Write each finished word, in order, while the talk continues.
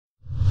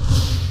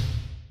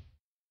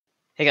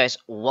Hey guys,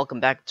 welcome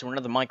back to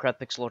another Minecraft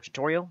pixel art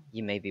tutorial.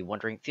 You may be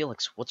wondering,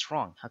 Felix, what's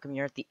wrong? How come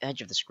you're at the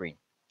edge of the screen?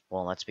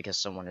 Well, that's because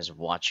someone is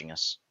watching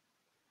us.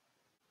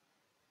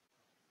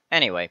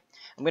 Anyway,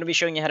 I'm going to be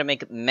showing you how to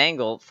make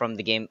Mangle from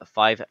the game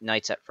Five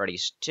Nights at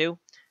Freddy's 2.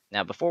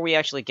 Now, before we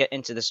actually get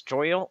into this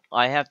tutorial,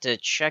 I have to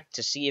check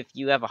to see if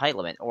you have a height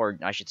limit, or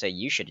I should say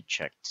you should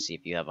check to see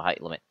if you have a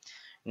height limit.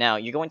 Now,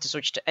 you're going to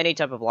switch to any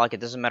type of block, it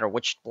doesn't matter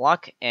which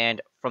block, and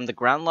from the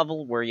ground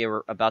level where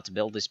you're about to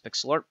build this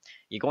pixel art,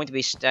 you're going to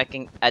be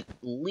stacking at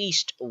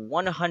least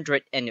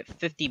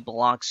 150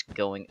 blocks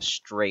going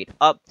straight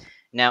up.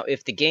 Now,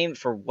 if the game,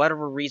 for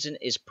whatever reason,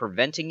 is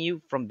preventing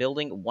you from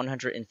building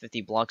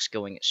 150 blocks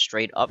going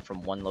straight up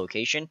from one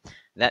location,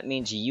 that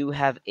means you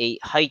have a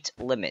height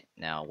limit.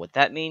 Now, what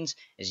that means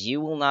is you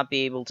will not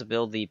be able to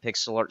build the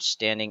pixel art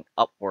standing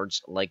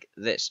upwards like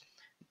this.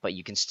 But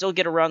you can still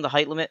get around the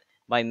height limit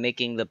by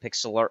making the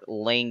pixel art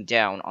laying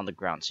down on the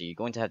ground. So you're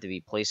going to have to be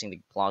placing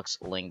the blocks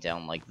laying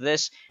down like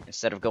this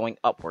instead of going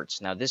upwards.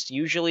 Now this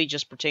usually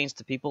just pertains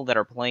to people that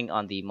are playing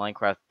on the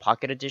Minecraft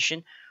Pocket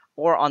Edition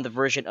or on the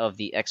version of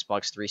the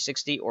Xbox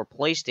 360 or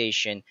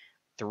PlayStation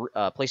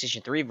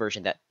 3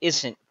 version that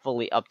isn't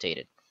fully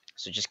updated.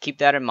 So just keep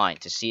that in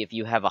mind to see if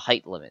you have a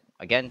height limit.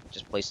 Again,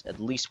 just place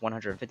at least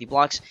 150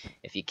 blocks.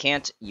 If you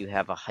can't, you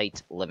have a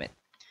height limit.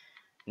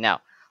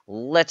 Now,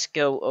 let's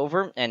go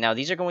over, and now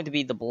these are going to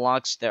be the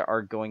blocks that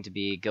are going to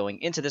be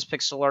going into this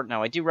pixel art.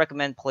 Now, I do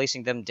recommend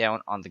placing them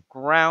down on the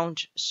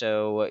ground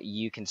so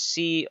you can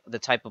see the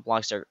type of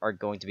blocks that are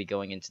going to be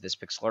going into this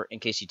pixel art in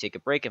case you take a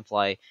break and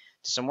fly to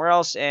somewhere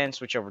else and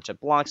switch over to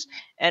blocks.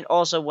 And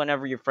also,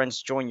 whenever your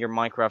friends join your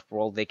Minecraft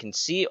world, they can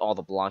see all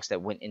the blocks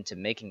that went into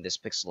making this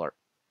pixel art.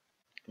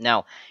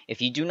 Now,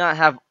 if you do not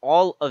have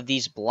all of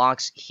these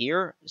blocks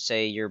here,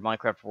 say your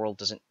Minecraft world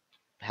doesn't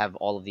have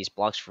all of these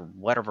blocks for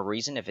whatever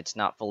reason, if it's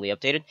not fully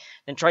updated,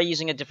 then try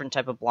using a different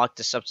type of block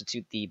to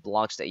substitute the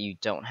blocks that you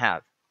don't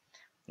have.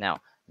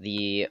 Now,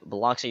 the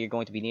blocks that you're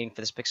going to be needing for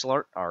this pixel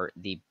art are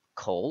the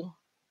coal,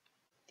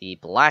 the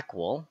black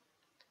wool,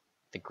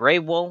 the gray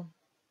wool,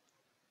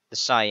 the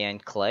cyan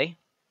clay,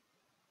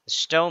 the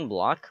stone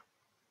block,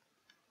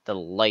 the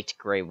light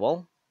gray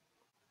wool,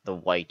 the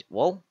white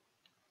wool,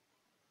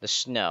 the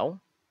snow,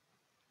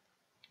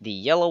 the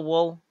yellow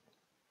wool,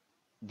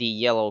 the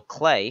yellow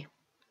clay,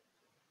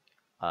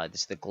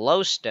 this is the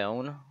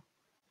glowstone,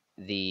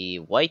 the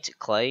white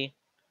clay,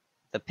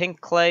 the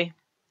pink clay,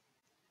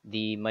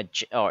 the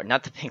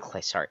not the pink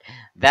clay, sorry.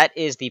 That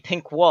is the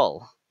pink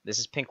wool. This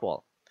is pink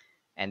wool.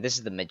 And this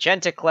is the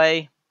magenta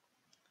clay,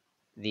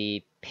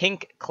 the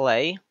pink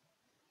clay,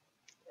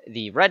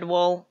 the red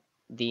wool,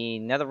 the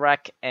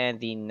netherrack, and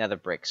the nether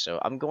brick.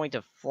 So I'm going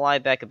to fly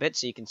back a bit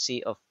so you can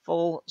see a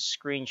full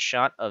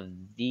screenshot of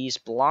these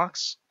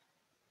blocks.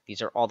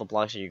 These are all the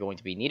blocks that you're going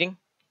to be needing.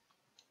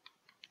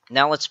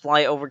 Now let's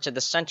fly over to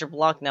the center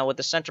block. Now what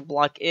the center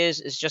block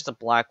is just a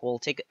black wool.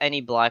 Take any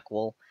black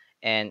wool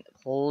and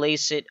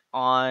place it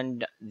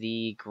on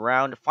the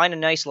ground. Find a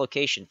nice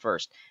location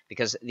first,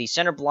 because the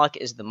center block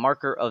is the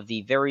marker of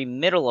the very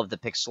middle of the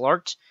pixel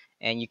art,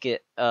 and you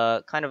get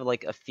kind of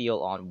like a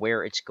feel on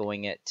where it's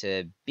going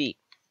to be.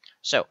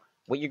 So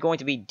what you're going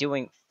to be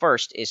doing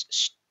first is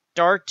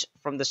start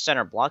from the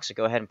center block. So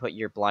go ahead and put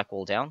your black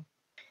wool down.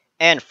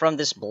 And from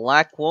this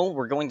black wool,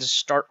 we're going to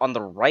start on the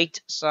right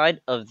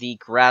side of the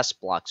grass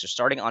block. So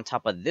starting on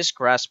top of this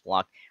grass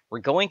block, we're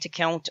going to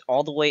count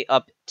all the way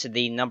up to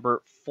the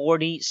number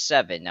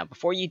 47. Now,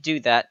 before you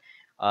do that,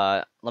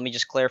 let me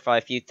just clarify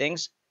a few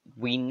things.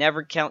 We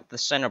never count the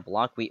center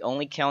block. We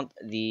only count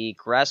the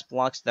grass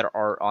blocks that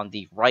are on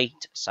the right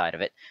side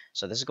of it.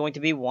 So this is going to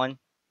be 1,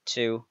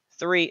 2,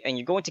 3, and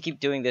you're going to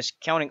keep doing this,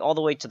 counting all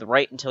the way to the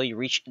right until you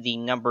reach the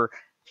number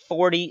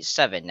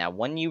 47. Now,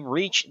 when you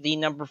reach the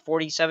number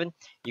 47,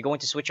 you're going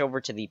to switch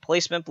over to the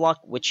placement block,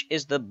 which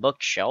is the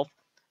bookshelf.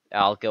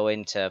 I'll go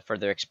into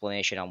further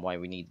explanation on why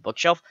we need the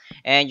bookshelf.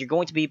 And you're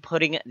going to be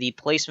putting the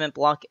placement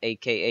block,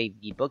 aka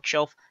the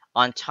bookshelf,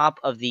 on top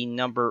of the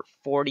number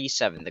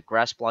 47. The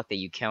grass block that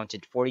you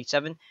counted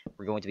 47,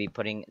 we're going to be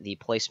putting the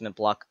placement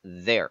block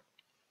there.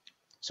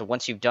 So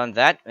once you've done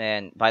that,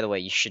 and by the way,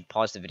 you should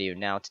pause the video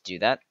now to do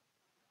that.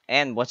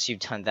 And once you've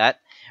done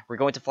that, we're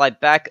going to fly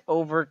back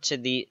over to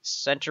the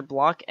center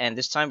block, and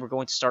this time we're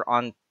going to start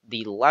on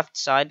the left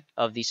side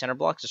of the center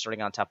block, so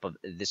starting on top of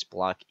this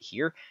block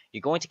here. You're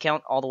going to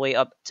count all the way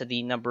up to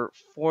the number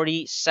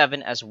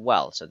 47 as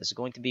well. So this is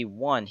going to be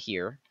 1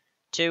 here,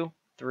 2,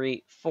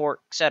 3, 4,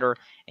 etc.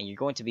 And you're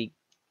going to be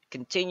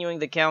continuing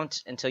the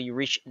count until you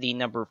reach the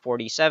number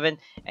 47,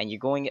 and you're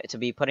going to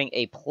be putting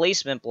a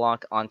placement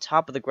block on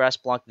top of the grass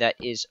block that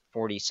is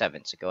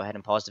 47. So go ahead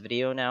and pause the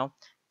video now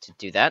to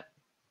do that.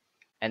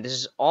 And this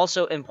is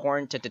also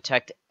important to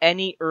detect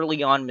any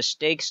early on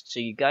mistakes, so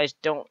you guys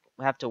don't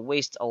have to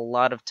waste a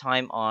lot of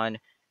time on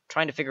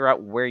trying to figure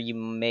out where you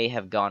may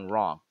have gone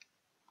wrong.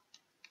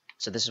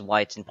 So this is why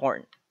it's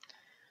important.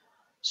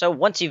 So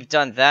once you've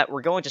done that,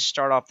 we're going to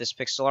start off this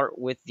pixel art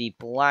with the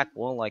black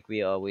wool like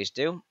we always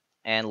do.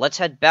 And let's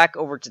head back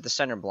over to the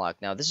center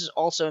block. Now this is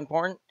also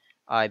important.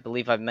 I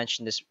believe I've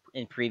mentioned this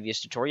in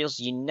previous tutorials,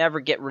 you never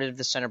get rid of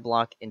the center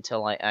block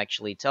until I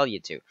actually tell you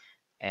to.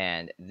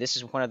 And this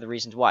is one of the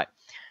reasons why.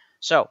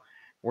 So,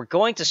 we're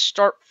going to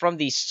start from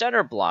the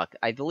center block.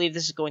 I believe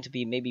this is going to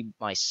be maybe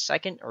my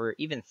second or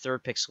even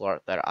third pixel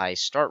art that I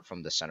start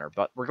from the center.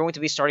 But we're going to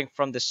be starting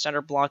from the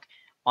center block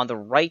on the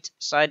right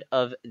side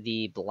of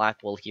the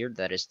black wall here.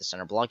 That is the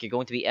center block. You're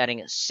going to be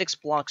adding 6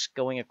 blocks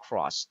going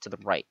across to the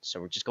right.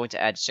 So we're just going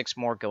to add 6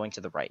 more going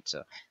to the right.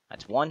 So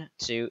that's 1,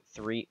 2,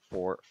 3,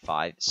 4,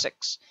 5,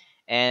 6.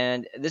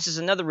 And this is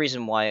another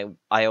reason why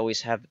I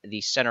always have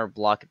the center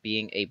block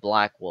being a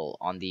black wall,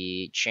 on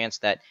the chance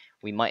that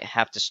we might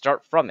have to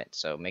start from it.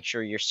 So make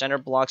sure your center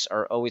blocks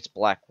are always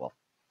black wall.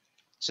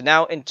 So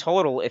now in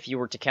total, if you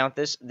were to count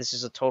this, this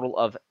is a total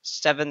of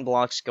 7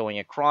 blocks going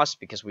across,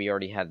 because we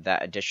already had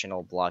that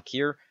additional block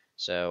here.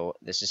 So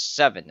this is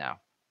 7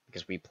 now,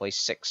 because we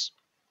placed 6.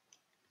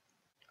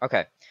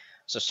 Okay,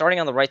 so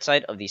starting on the right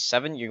side of the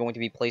 7, you're going to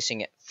be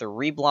placing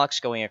 3 blocks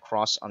going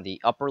across on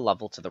the upper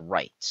level to the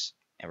right.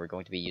 And we're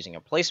going to be using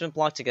a placement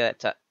block to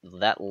get to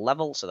that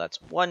level. So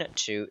that's 1,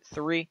 2,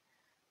 3.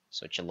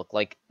 So it should look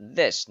like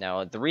this.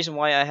 Now, the reason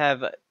why I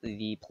have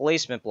the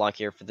placement block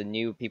here for the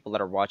new people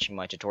that are watching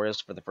my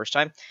tutorials for the first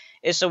time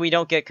is so we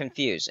don't get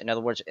confused. In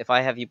other words, if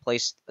I have you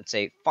place, let's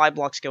say, 5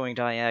 blocks going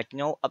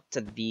diagonal up to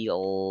the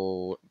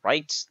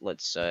right,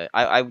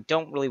 I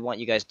don't really want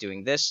you guys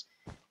doing this,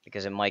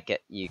 because it might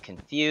get you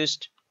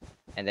confused,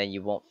 and then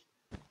you won't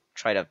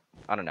try to,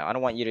 I don't know, I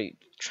don't want you to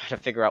try to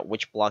figure out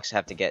which blocks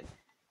have to get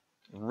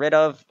rid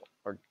of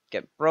or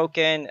get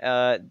broken.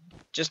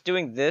 Just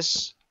doing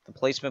this, the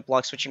placement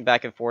block, switching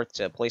back and forth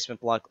to a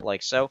placement block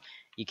like so,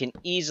 you can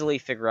easily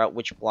figure out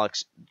which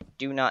blocks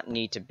do not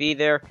need to be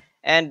there.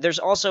 And there's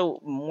also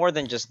more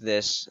than just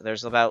this.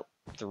 There's about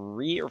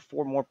 3 or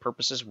 4 more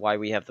purposes why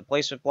we have the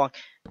placement block,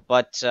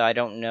 but I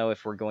don't know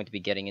if we're going to be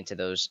getting into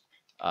those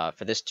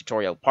for this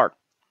tutorial part.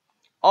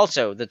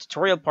 Also, the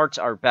tutorial parts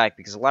are back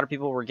because a lot of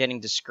people were getting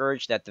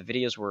discouraged that the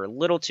videos were a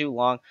little too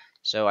long,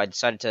 so I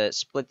decided to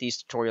split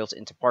these tutorials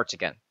into parts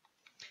again.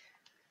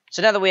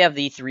 So now that we have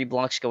the 3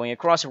 blocks going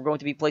across, we're going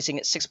to be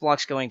placing 6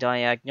 blocks going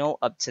diagonal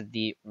up to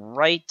the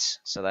right.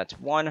 So that's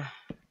 1,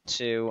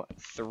 2,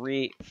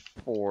 3,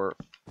 4,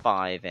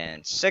 5,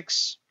 and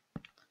 6.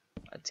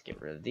 Let's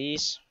get rid of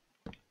these.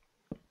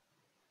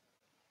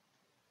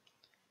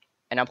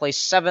 And I'll place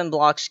 7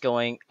 blocks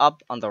going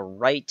up on the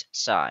right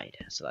side.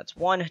 So that's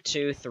 1,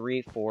 2,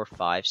 3, 4,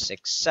 5,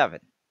 6, 7.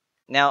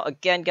 Now,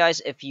 again,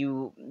 guys, if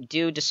you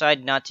do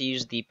decide not to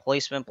use the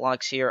placement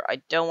blocks here,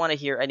 I don't want to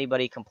hear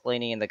anybody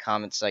complaining in the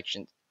comment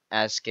section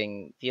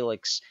asking,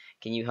 Felix,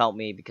 can you help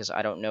me because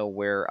I don't know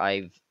where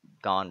I've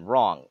gone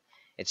wrong.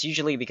 It's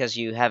usually because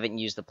you haven't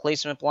used the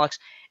placement blocks.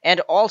 And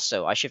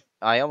also,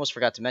 I almost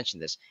forgot to mention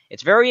this.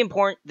 It's very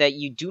important that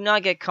you do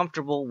not get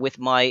comfortable with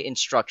my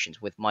instructions,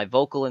 with my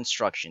vocal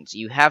instructions.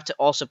 You have to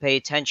also pay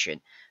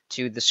attention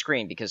to the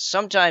screen, because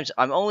sometimes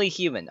I'm only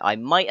human. I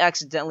might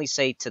accidentally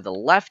say to the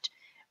left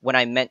when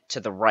I meant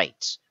to the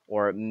right,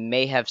 or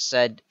may have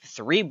said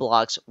 3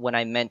 blocks when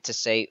I meant to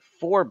say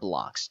 4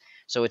 blocks.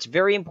 So it's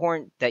very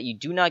important that you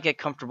do not get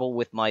comfortable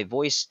with my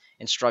voice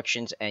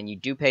instructions, and you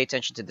do pay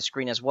attention to the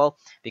screen as well,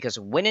 because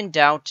when in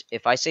doubt,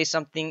 if I say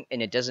something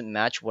and it doesn't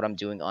match what I'm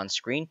doing on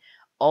screen,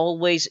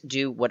 always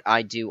do what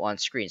I do on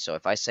screen. So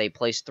if I say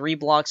place 3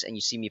 blocks and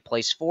you see me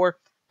place 4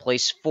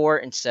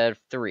 instead of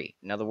 3.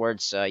 In other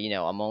words,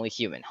 I'm only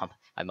human.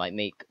 I might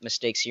make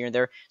mistakes here and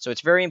there. So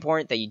it's very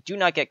important that you do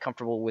not get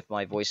comfortable with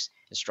my voice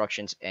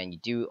instructions, and you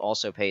do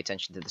also pay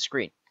attention to the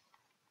screen.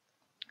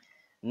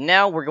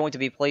 Now we're going to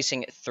be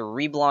placing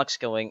 3 blocks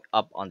going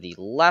up on the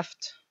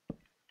left.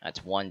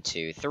 That's 1,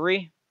 2,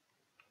 3.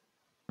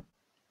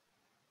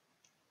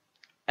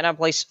 And I'll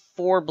place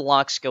 4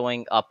 blocks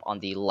going up on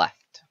the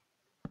left.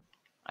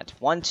 That's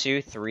 1,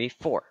 2, 3,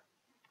 4.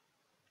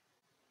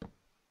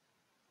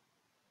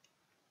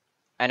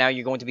 And now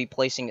you're going to be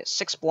placing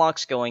 6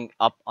 blocks going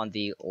up on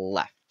the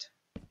left.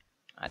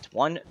 That's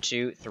 1,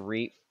 2,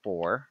 3,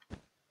 4,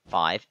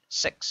 5,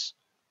 6.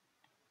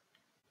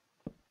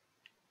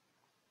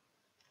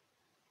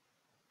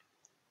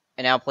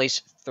 And now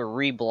place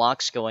 3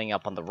 blocks going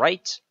up on the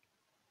right.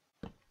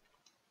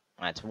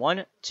 That's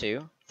 1,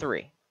 2,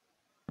 3.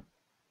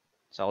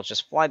 So I'll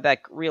just fly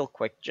back real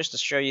quick just to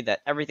show you that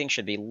everything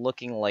should be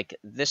looking like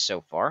this so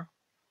far.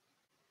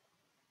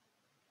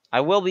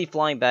 I will be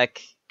flying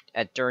back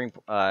at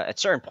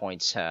certain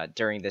points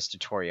during this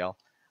tutorial,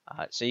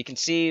 so you can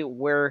see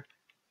where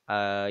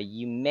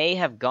you may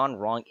have gone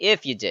wrong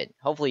if you did.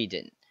 Hopefully you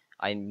didn't.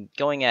 I'm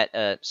going at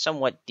a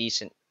somewhat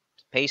decent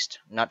pace,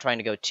 not trying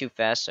to go too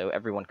fast so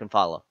everyone can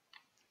follow.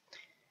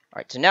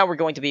 Alright, so now we're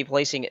going to be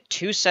placing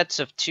 2 sets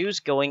of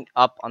 2s going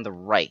up on the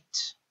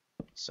right.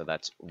 So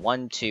that's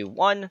 1, 2,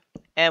 1,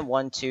 and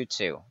 1, 2,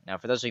 2. Now,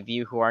 for those of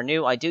you who are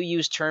new, I do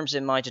use terms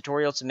in my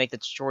tutorial to make the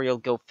tutorial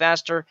go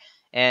faster,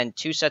 and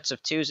 2 sets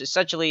of 2s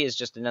essentially is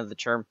just another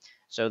term.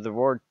 So the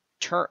word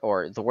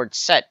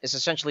set is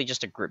essentially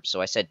just a group.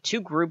 So I said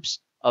 2 groups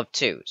of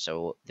 2.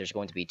 So there's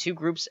going to be 2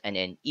 groups, and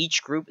in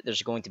each group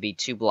there's going to be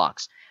 2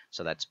 blocks.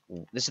 So this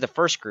is the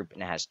first group,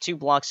 and it has 2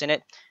 blocks in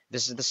it.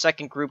 This is the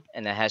second group,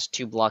 and it has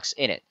 2 blocks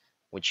in it,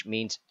 which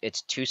means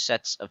it's 2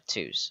 sets of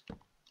 2s.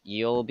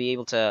 You'll be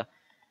able to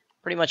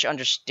pretty much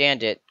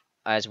understand it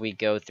as we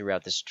go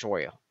throughout this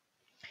tutorial.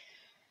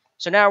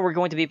 So now we're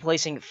going to be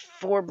placing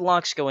 4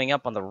 blocks going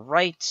up on the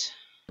right.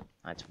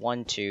 That's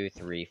 1, 2,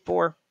 3,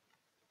 4.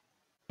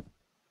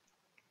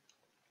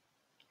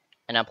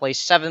 And now place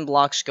 7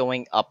 blocks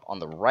going up on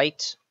the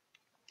right.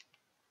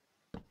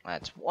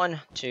 That's 1,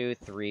 2,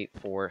 3,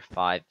 4,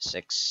 5,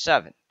 6,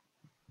 7.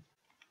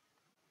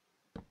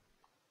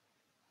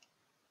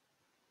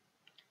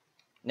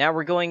 Now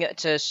we're going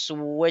to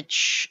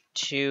switch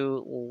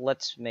to,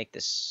 let's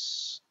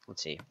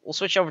see. We'll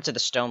switch over to the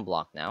stone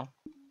block now.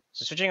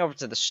 So switching over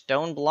to the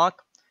stone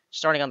block,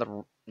 starting on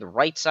the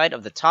right side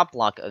of the top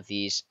block of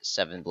these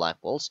 7 black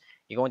wools,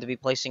 you're going to be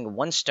placing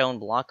 1 stone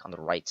block on the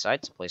right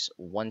side, so place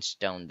 1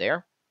 stone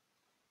there.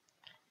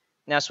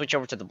 Now switch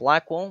over to the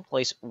black wool,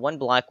 place 1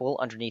 black wool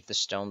underneath the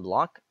stone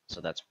block,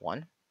 so that's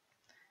 1.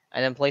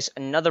 And then place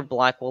another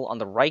black wool on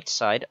the right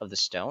side of the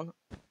stone,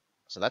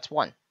 so that's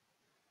 1.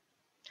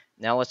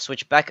 Now let's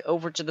switch back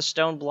over to the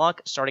stone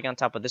block, starting on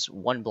top of this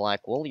 1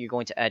 black wool, you're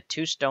going to add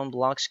 2 stone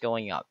blocks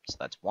going up, so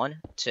that's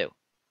 1, 2.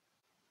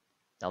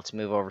 Now let's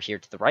move over here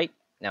to the right.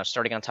 Now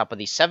starting on top of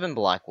the 7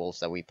 black wools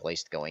that we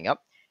placed going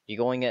up, you're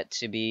going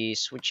to be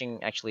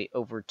switching actually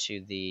over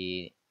to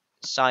the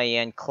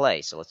cyan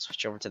clay. So let's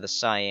switch over to the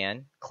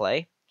cyan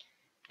clay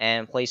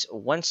and place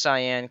 1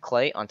 cyan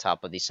clay on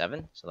top of the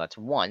 7. So that's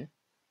 1.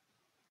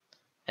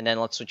 And then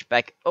let's switch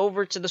back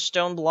over to the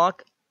stone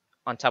block.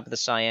 On top of the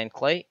cyan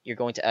clay, you're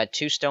going to add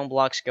 2 stone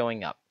blocks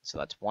going up. So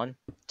that's 1,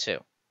 2.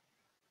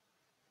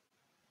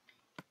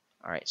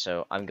 Alright,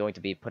 so I'm going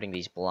to be putting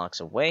these blocks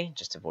away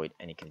just to avoid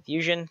any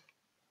confusion.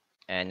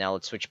 And now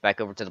let's switch back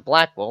over to the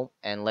black wool,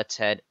 and let's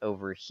head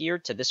over here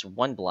to this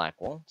 1 black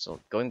wool. So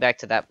going back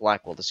to that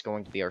black wool, this is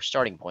going to be our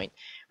starting point.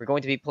 We're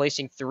going to be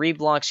placing 3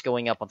 blocks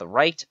going up on the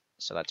right.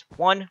 So that's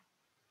 1,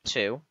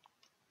 2,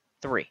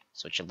 3.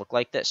 So it should look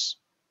like this.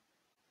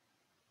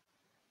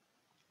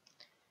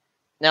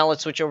 Now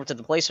let's switch over to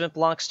the placement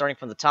block, starting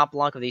from the top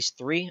block of these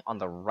 3 on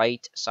the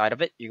right side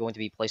of it. You're going to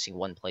be placing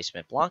 1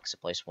 placement block, so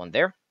place 1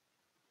 there.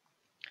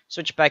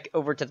 Switch back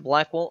over to the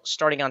black wool,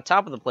 starting on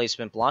top of the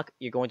placement block,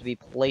 you're going to be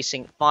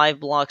placing 5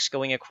 blocks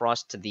going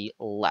across to the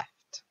left.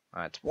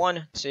 That's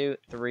 1, 2,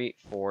 3,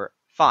 4,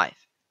 5.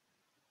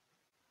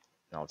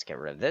 Now let's get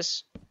rid of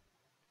this.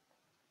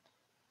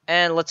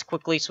 And let's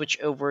quickly switch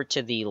over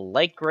to the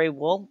light gray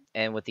wool,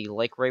 and with the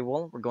light gray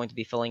wool, we're going to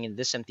be filling in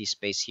this empty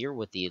space here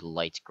with the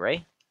light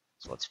gray.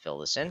 So let's fill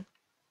this in.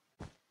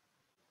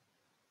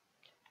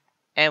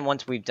 And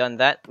once we've done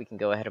that, we can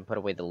go ahead and put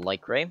away the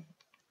light gray.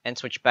 And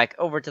switch back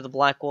over to the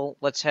black wool.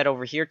 Let's head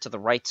over here to the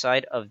right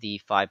side of the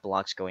 5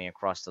 blocks going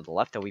across to the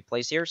left that we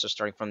placed here. So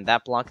starting from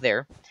that block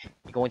there,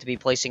 you're going to be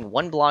placing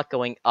 1 block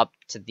going up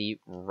to the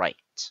right.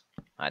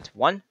 That's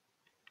 1.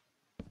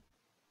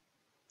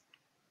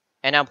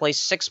 And now place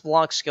 6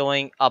 blocks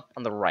going up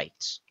on the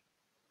right.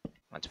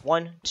 That's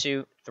 1,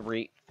 2,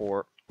 3,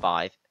 4,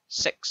 5,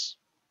 6.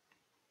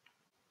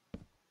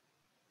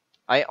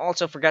 I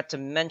also forgot to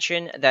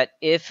mention that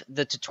if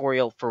the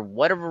tutorial, for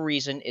whatever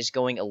reason, is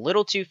going a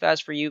little too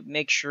fast for you,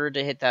 make sure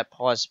to hit that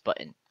pause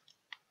button.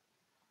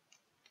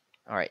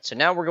 Alright, so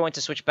now we're going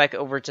to switch back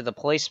over to the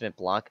placement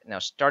block. Now,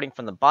 starting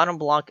from the bottom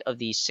block of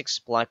the 6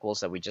 black wools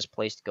that we just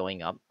placed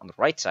going up on the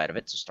right side of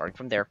it, so starting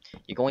from there,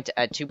 you're going to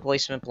add 2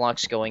 placement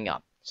blocks going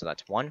up. So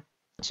that's 1,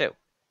 2.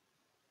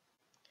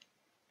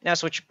 Now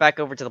switch back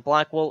over to the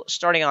black wool.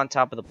 Starting on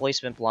top of the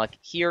placement block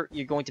here,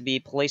 you're going to be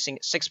placing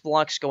 6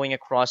 blocks going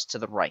across to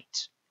the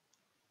right.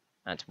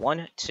 That's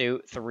 1,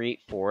 2, 3,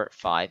 4,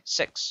 5,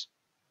 6.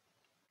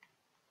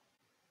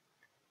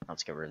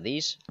 Let's get rid of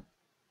these.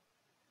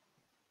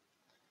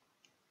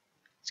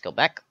 Let's go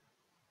back.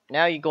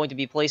 Now you're going to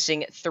be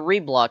placing 3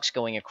 blocks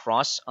going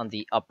across on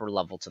the upper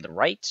level to the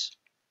right.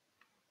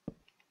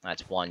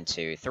 That's 1,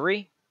 2,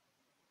 3.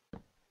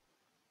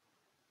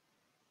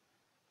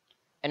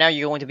 And now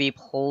you're going to be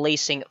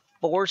placing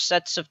 4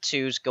 sets of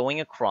 2s going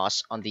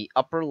across on the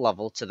upper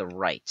level to the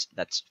right.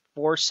 That's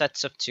 4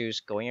 sets of 2s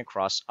going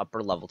across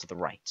upper level to the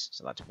right.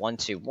 So that's 1,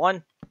 2,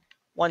 1,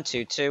 1,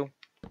 2, 2,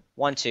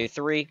 1, 2,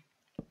 3,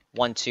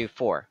 1, 2,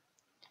 4.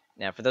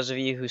 Now, for those of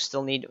you who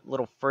still need a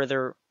little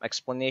further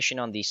explanation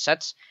on these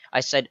sets, I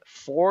said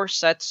 4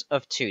 sets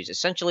of 2s.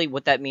 Essentially,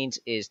 what that means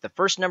is the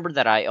first number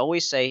that I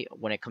always say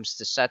when it comes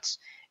to sets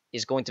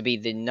is going to be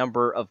the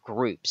number of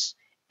groups.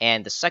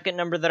 And the second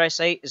number that I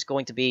say is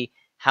going to be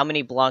how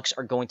many blocks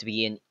are going to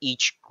be in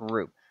each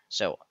group.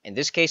 So, in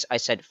this case, I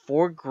said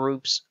 4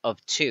 groups of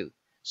 2.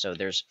 So,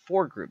 there's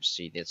 4 groups.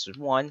 See, this is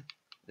 1,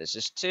 this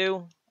is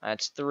 2,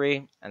 that's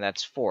 3, and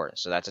that's 4.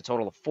 So, that's a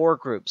total of 4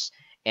 groups.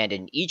 And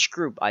in each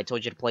group, I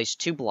told you to place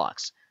 2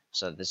 blocks.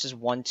 So, this is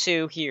 1,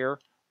 2 here,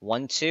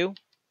 1, 2,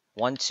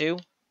 1, 2,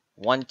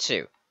 1,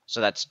 2.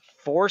 So, that's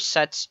 4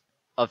 sets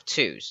of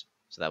 2s.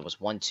 So that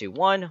was 1, 2,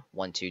 1,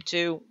 1, 2,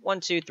 2, 1,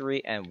 2,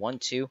 3, and 1,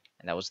 2,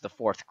 and that was the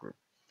 4th group.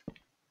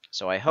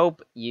 So I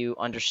hope you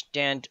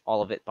understand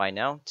all of it by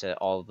now, to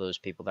all of those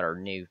people that are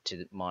new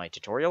to my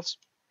tutorials.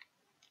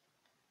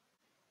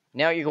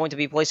 Now you're going to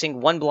be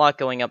placing one block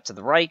going up to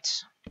the right.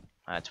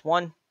 That's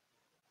one.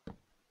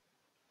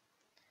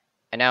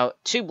 And now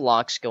 2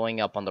 blocks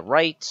going up on the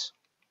right.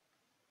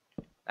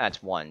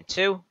 That's 1,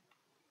 2.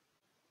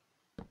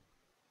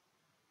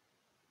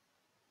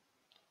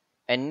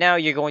 And now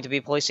you're going to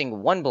be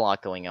placing 1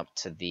 block going up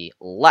to the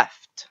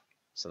left.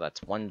 So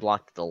that's 1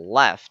 block to the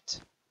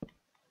left.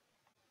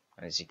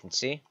 As you can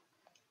see,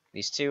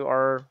 these two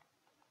are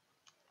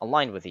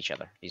aligned with each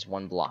other, these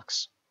 1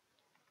 blocks.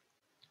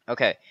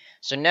 Okay,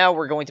 so now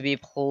we're going to be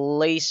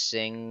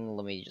placing,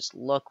 let me just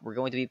look, we're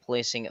going to be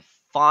placing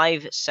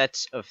 5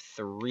 sets of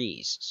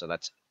 3s. So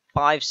that's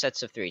 5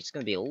 sets of 3s. It's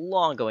going to be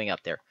long going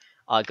up there.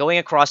 Going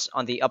across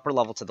on the upper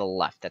level to the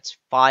left, that's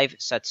 5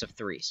 sets of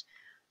 3s.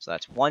 So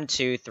that's 1,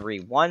 2, 3,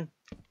 1,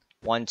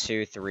 1,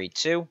 2, 3,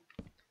 2,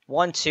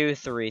 1, 2,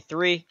 3,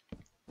 3,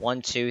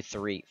 1, 2,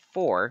 3,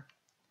 4,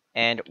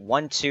 and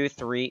 1, 2,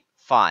 3,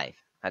 5.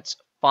 That's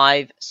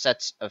 5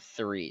 sets of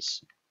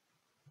 3s.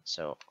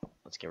 So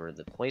let's get rid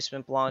of the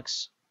placement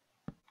blocks.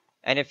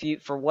 And if you,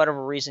 for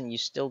whatever reason, you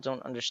still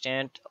don't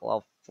understand,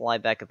 I'll fly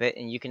back a bit,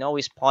 and you can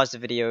always pause the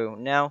video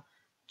now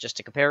just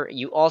to compare.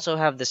 You also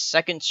have the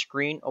second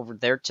screen over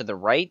there to the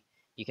right.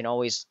 You can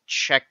always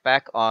check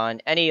back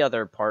on any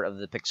other part of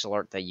the pixel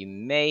art that you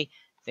may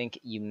think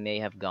you may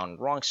have gone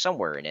wrong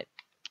somewhere in it.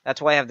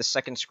 That's why I have the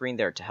second screen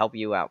there, to help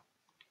you out.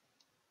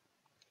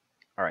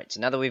 Alright,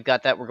 so now that we've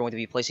got that, we're going to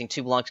be placing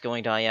 2 blocks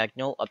going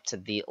diagonal up to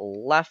the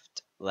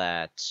left.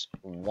 That's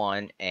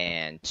 1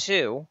 and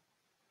 2.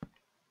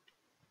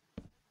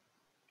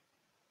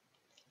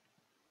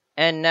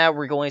 And now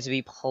we're going to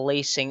be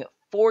placing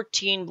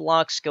 14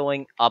 blocks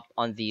going up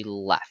on the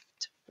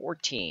left.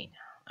 14.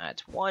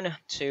 That's 1,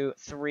 2,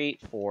 3,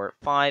 4,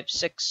 5,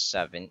 6,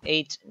 7,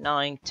 8,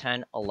 9,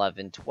 10,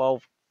 11,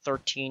 12,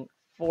 13,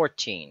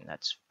 14.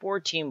 That's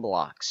 14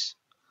 blocks.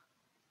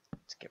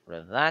 Let's get rid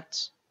of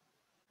that.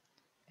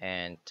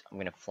 And I'm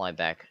going to fly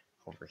back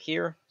over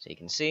here so you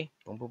can see.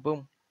 Boom, boom,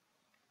 boom.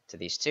 To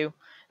these two.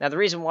 Now, the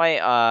reason why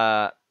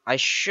I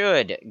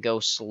should go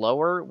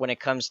slower when it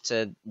comes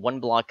to 1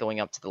 block going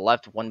up to the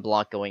left, 1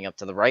 block going up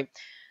to the right,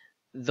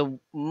 the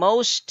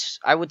most,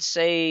 I would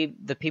say,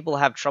 the people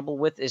have trouble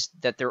with is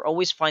that they're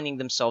always finding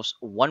themselves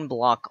 1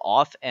 block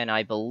off, and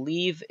I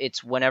believe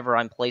it's whenever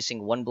I'm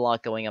placing 1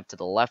 block going up to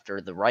the left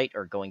or the right,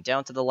 or going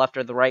down to the left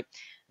or the right,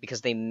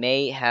 because they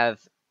may have,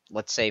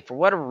 let's say, for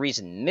whatever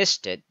reason,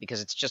 missed it,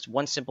 because it's just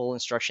one simple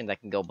instruction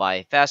that can go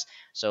by fast.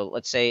 So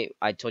let's say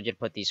I told you to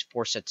put these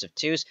 4 sets of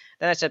 2s,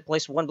 then I said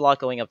place 1 block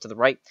going up to the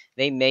right.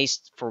 They may,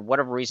 for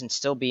whatever reason,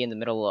 still be in the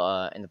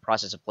middle, in the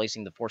process of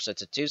placing the 4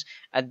 sets of 2s,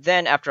 and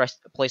then after I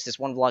place this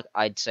 1 block,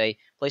 I'd say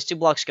place 2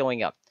 blocks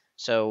going up.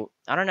 So,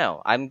 I don't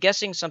know. I'm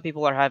guessing some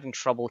people are having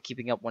trouble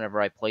keeping up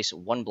whenever I place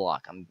 1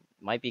 block. I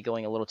might be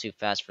going a little too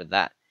fast for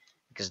that.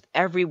 Because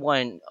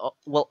everyone,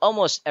 well,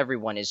 almost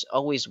everyone is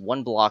always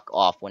 1 block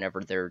off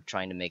whenever they're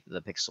trying to make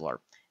the pixel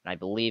art. And I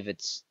believe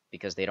it's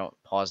because they don't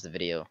pause the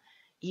video,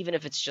 even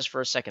if it's just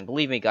for a second.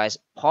 Believe me, guys,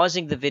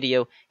 pausing the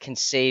video can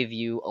save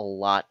you a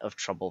lot of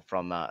trouble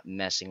from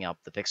messing up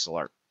the pixel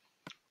art.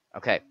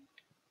 Okay.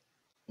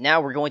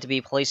 Now we're going to be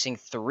placing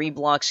 3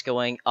 blocks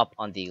going up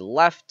on the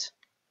left.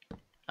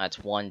 That's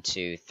 1,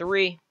 2,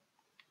 3.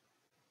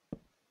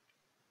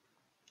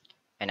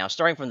 And now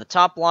starting from the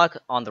top block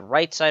on the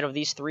right side of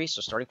these 3,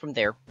 so starting from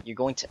there, you're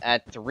going to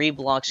add 3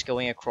 blocks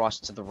going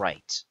across to the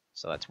right.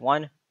 So that's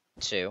 1,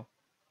 2,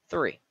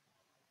 3.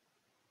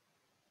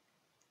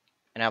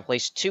 And now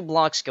place 2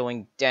 blocks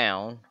going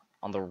down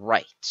on the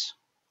right.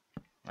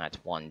 That's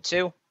 1,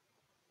 2.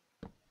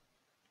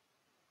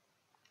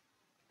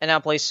 And now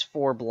place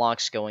 4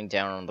 blocks going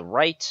down on the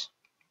right.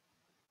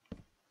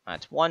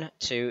 That's 1,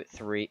 2,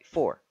 3,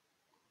 4.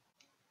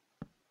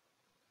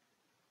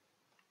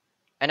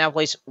 And now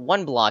place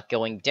 1 block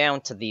going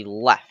down to the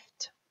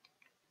left.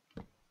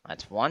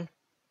 That's 1.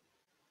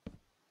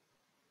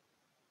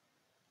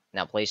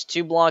 Now place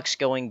 2 blocks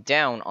going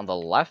down on the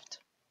left.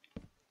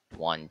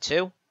 1,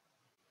 2.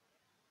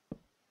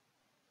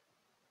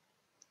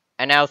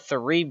 And now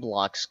 3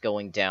 blocks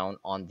going down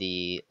on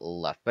the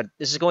left. But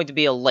this is going to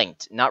be a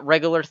linked, not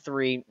regular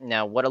 3.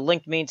 Now, what a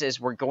linked means is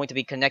we're going to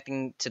be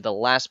connecting to the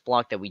last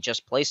block that we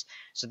just placed.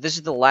 So this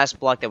is the last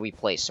block that we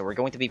placed. So we're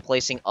going to be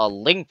placing a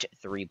linked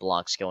 3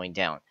 blocks going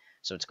down.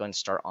 So it's going to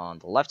start on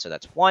the left. So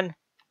that's 1,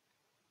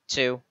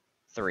 2,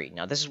 3.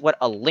 Now, this is what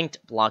a linked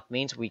block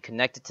means. We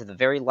connect it to the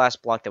very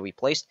last block that we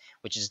placed,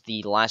 which is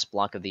the last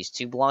block of these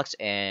 2 blocks.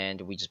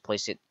 And we just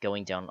place it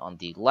going down on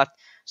the left.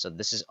 So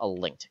this is a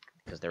linked,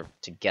 because they're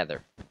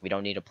together. We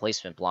don't need a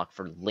placement block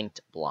for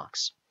linked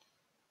blocks.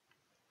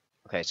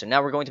 Okay, so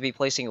now we're going to be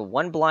placing a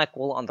 1 black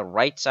wool on the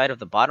right side of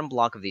the bottom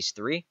block of these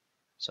 3.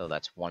 So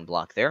that's 1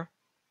 block there.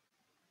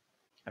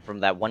 And from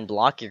that 1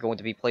 block, you're going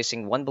to be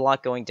placing 1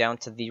 block going down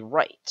to the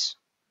right.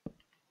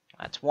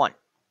 That's 1.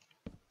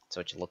 So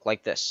it should look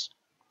like this.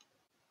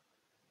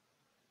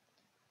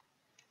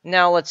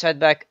 Now let's head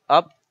back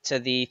up to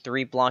the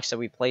 3 blocks that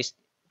we placed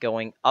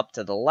going up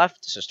to the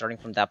left. So starting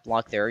from that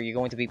block there, you're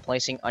going to be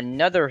placing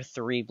another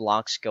 3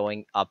 blocks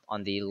going up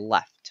on the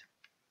left.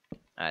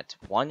 At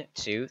 1,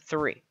 2,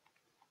 3.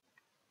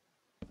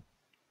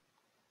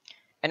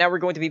 And now we're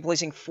going to be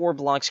placing 4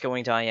 blocks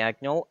going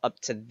diagonal up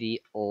to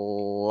the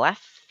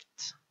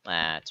left.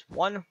 At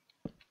 1,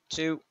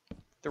 2,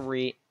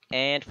 3,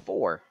 and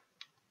 4.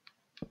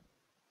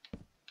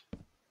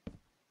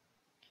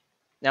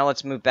 Now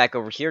let's move back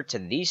over here to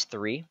these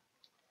 3.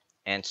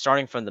 And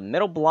starting from the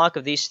middle block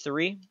of these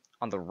 3,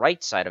 on the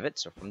right side of it,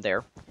 so from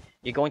there,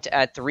 you're going to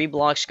add 3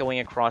 blocks going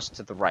across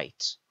to the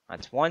right.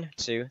 That's 1,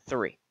 2,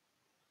 3.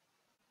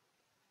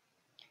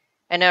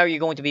 And now you're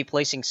going to be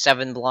placing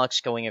 7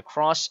 blocks going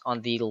across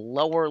on the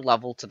lower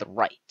level to the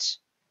right.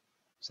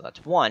 So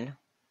that's 1,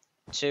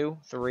 2,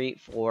 3,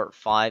 4,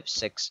 5,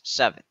 6,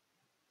 7.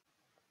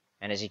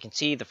 And as you can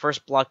see, the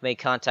first block made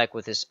contact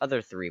with this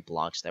other 3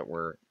 blocks that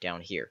were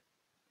down here.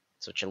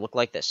 So it should look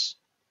like this.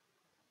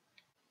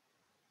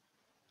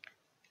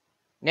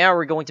 Now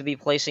we're going to be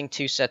placing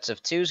 2 sets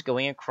of 2s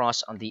going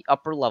across on the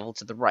upper level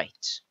to the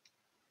right.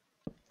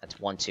 That's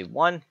 1, 2,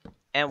 1,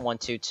 and 1,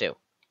 2, 2.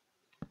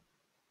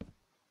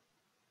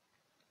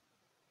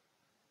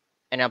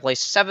 And now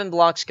place 7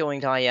 blocks going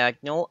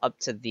diagonal up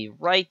to the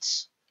right.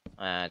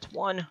 That's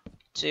 1,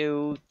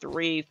 2,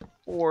 3,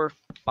 4,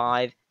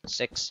 5,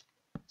 6,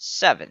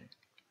 7.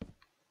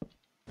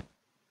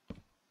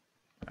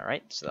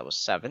 Alright, so that was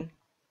 7.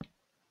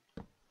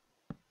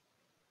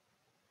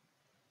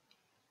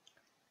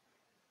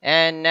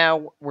 And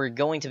now we're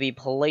going to be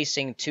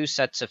placing 2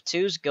 sets of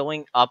 2s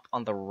going up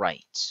on the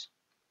right.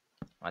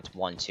 That's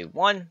 1, 2,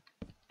 1,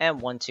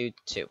 and 1, 2,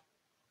 2.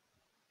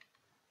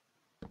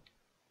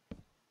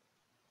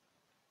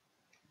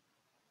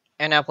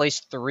 And now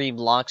place 3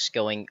 blocks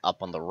going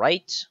up on the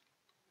right.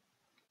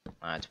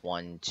 That's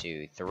 1,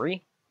 2,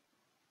 3.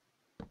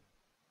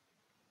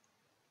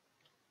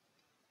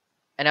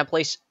 And now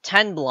place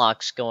 10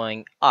 blocks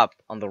going up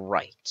on the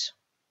right.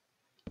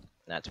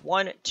 That's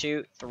 1,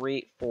 2,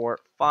 3, 4,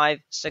 5,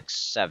 6,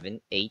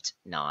 7, 8,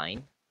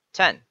 9,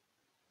 10.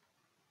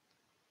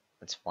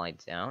 Let's fly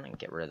down and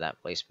get rid of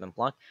that placement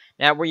block.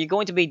 Now, what you're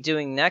going to be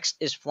doing next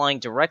is flying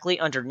directly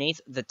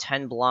underneath the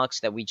 10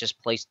 blocks that we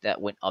just placed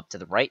that went up to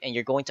the right, and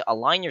you're going to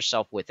align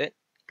yourself with it,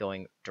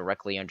 going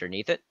directly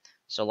underneath it.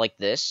 So like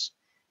this.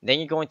 Then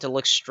you're going to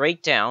look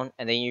straight down,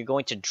 and then you're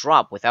going to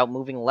drop without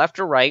moving left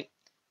or right,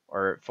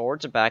 or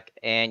forwards or back,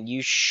 and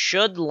you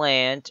should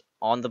land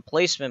on the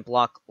placement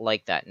block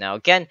like that. Now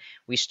again,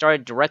 we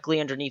started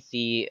directly underneath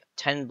the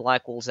 10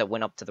 black holes that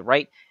went up to the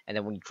right, and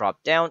then we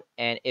drop down,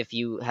 and if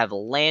you have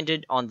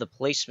landed on the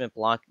placement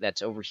block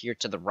that's over here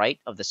to the right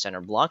of the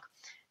center block,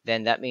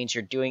 then that means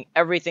you're doing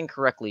everything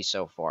correctly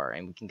so far,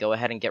 and we can go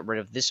ahead and get rid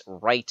of this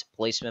right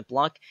placement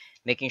block,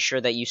 making sure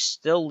that you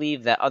still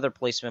leave that other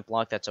placement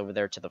block that's over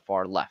there to the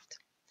far left.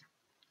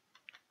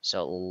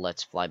 So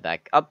let's fly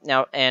back up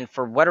now, and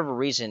for whatever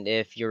reason,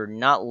 if you're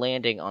not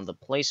landing on the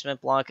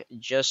placement block,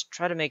 just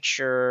try to make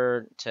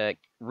sure to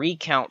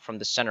recount from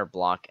the center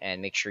block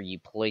and make sure you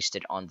placed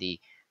it on the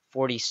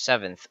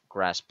 47th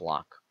grass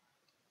block.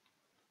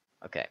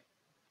 Okay,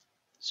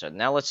 so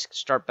now let's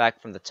start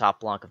back from the top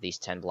block of these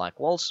 10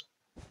 black walls,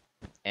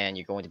 and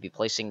you're going to be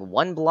placing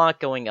 1 block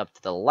going up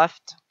to the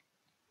left.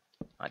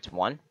 That's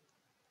 1.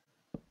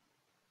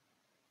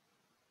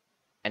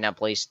 And now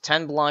place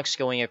 10 blocks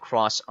going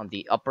across on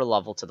the upper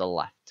level to the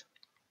left.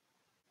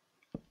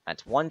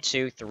 That's 1,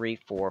 2, 3,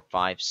 4,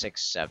 5,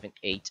 6, 7,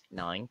 8,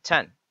 9,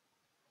 10.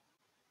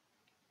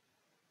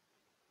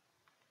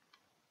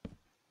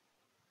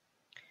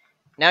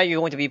 Now you're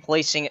going to be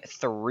placing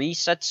 3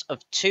 sets of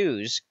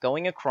 2s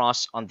going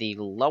across on the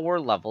lower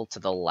level to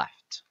the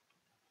left.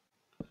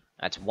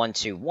 That's 1,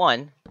 2,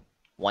 1,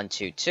 1,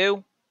 2,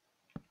 2,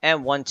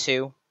 and 1,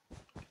 2,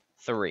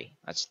 3.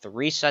 That's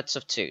 3 sets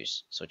of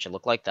 2s, so it should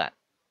look like that.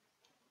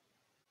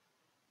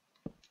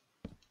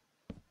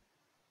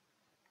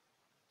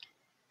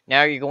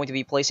 Now you're going to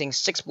be placing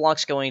 6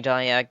 blocks going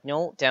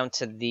diagonal down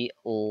to the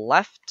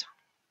left.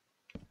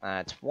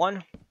 That's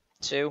 1,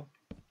 2,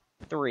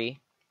 3,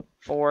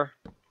 4,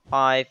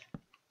 5,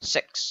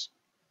 6.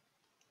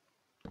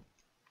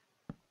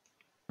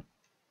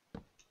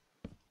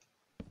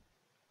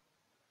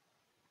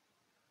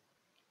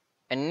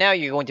 And now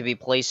you're going to be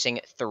placing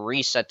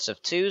 3 sets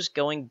of 2s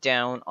going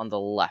down on the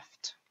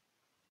left.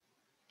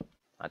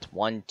 That's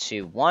 1,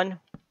 2, 1,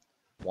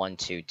 1,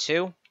 2,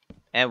 2,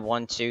 and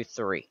 1, 2,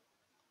 3.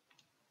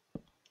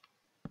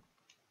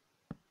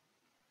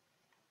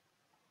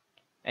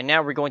 And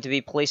now we're going to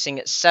be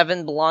placing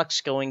 7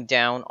 blocks going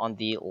down on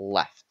the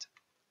left.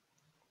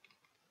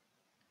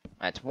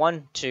 That's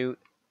 1, 2,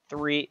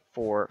 3,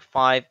 4,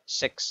 5,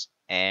 6,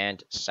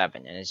 and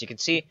 7. And as you can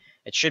see,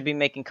 it should be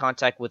making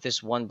contact with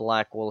this 1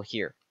 black wall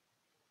here.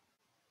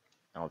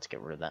 Now let's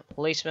get rid of that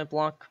placement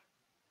block.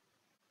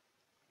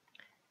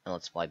 And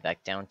let's fly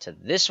back down to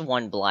this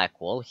 1 black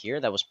wall here.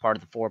 That was part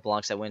of the 4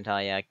 blocks that went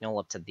diagonal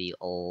up to the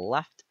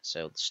left.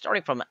 So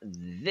starting from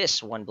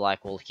this 1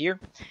 black wall here,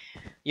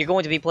 you're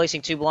going to be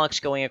placing 2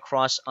 blocks going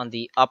across on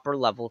the upper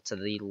level to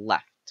the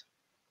left.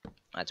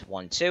 That's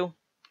 1, 2.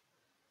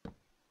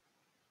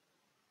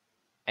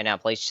 And now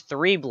place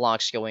 3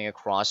 blocks going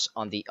across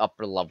on the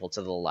upper level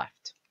to the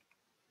left.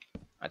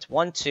 That's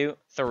 1, 2,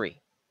 3.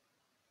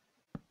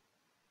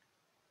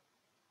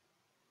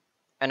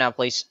 And now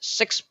place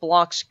 6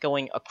 blocks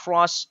going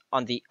across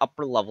on the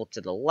upper level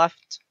to the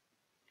left.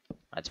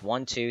 That's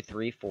 1, 2,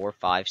 3, 4,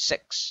 5,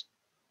 6.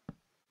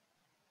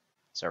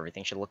 So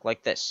everything should look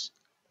like this.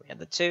 We had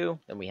the 2,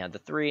 then we had the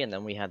 3, and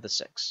then we had the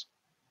 6.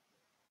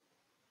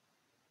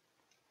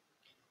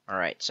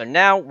 Alright, so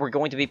now we're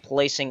going to be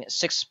placing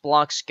 6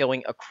 blocks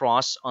going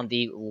across on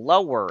the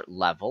lower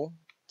level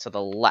to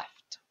the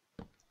left.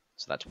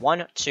 So that's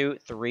 1, 2,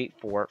 3,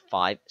 4,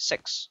 5,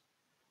 6.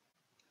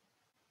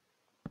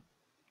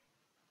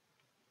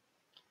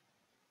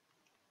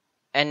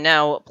 And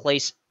now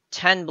place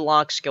 10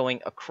 blocks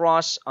going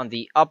across on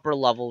the upper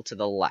level to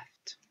the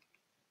left.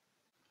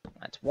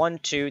 That's 1,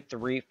 2,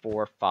 3,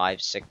 4,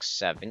 5, 6,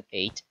 7,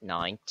 8,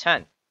 9,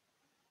 10.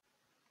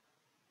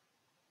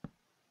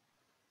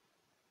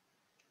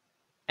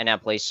 And now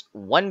place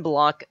 1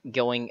 block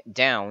going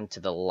down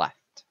to the left.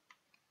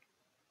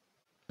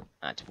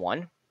 That's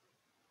 1.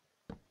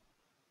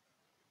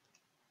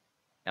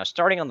 Now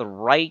starting on the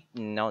right,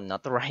 no,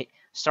 not the right,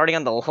 starting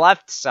on the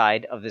left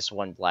side of this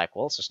one black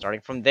wall, so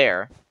starting from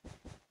there,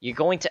 you're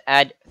going to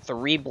add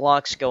 3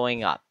 blocks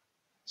going up.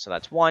 So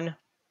that's 1,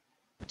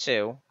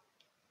 2,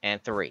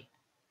 and 3.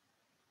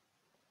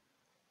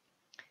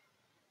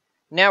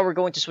 Now we're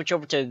going to switch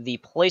over to the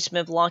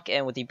placement block,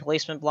 and with the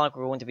placement block,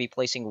 we're going to be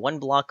placing 1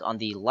 block on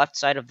the left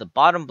side of the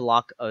bottom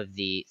block of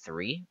the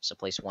 3, so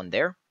place 1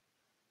 there.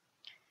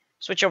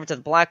 Switch over to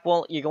the black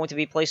wall, you're going to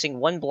be placing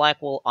 1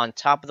 black wall on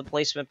top of the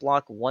placement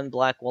block, 1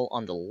 black wall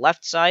on the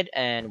left side,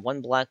 and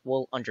 1 black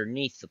wall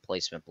underneath the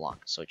placement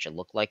block, so it should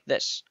look like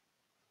this.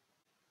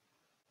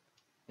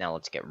 Now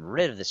let's get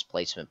rid of this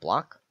placement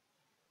block,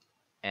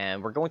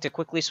 and we're going to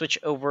quickly switch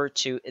over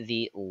to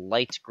the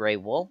light gray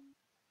wall.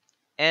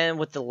 And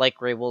with the light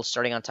gray wall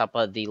starting on top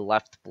of the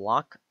left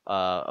block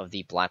of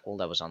the black wall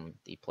that was on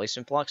the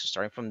placement block, so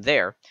starting from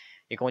there,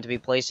 you're going to be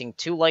placing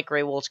 2 light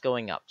gray walls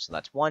going up, so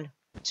that's 1,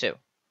 2.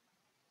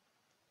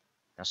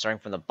 Now starting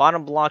from the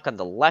bottom block on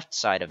the left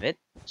side of it,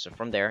 so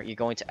from there, you're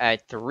going to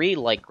add 3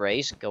 light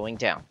grays going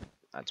down.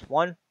 That's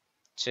 1,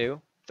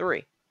 2,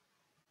 3.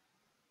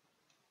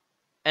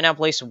 And now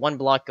place 1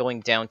 block going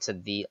down to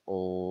the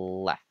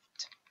left.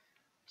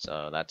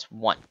 So that's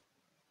 1.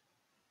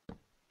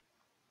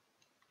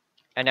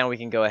 And now we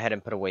can go ahead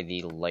and put away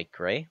the light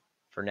gray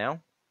for now.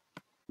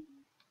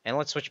 And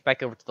let's switch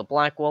back over to the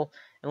black wall.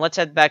 And let's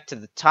head back to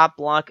the top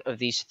block of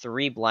these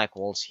 3 black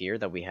walls here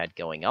that we had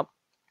going up.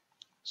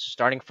 So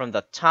starting from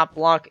the top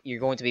block, you're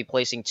going to be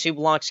placing 2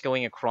 blocks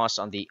going across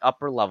on the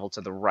upper level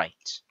to the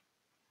right.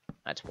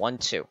 That's 1,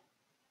 2.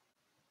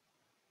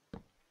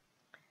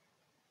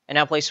 And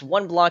now place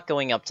 1 block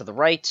going up to the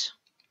right.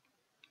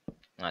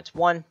 That's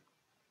 1.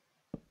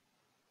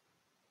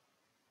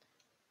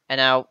 And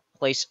now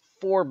place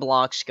 4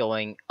 blocks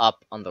going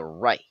up on the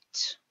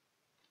right.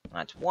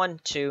 That's 1,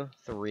 2,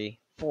 3,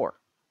 4.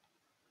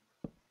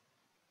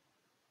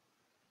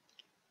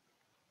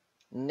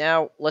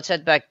 Now, let's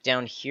head back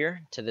down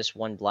here to this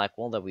 1 black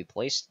wall that we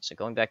placed. So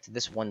going back to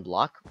this 1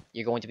 block,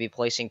 you're going to be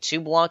placing 2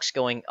 blocks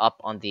going up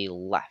on the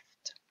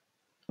left.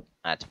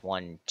 That's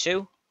 1,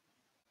 2.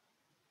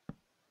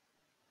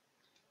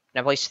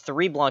 Now place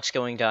 3 blocks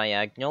going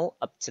diagonal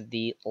up to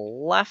the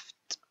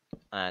left.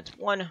 That's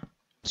 1,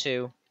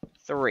 2,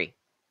 3.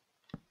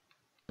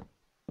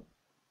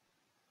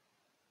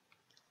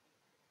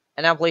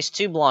 And now place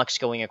 2 blocks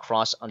going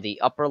across on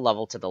the upper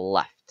level to the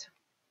left.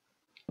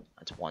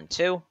 That's 1,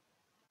 2.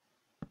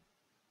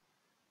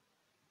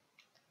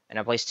 And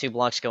I place 2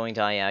 blocks going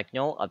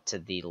diagonal up to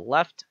the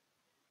left.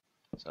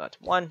 So that's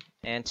 1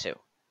 and 2.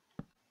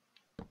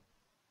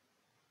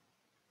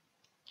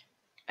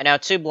 And now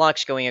 2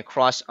 blocks going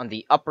across on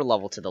the upper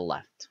level to the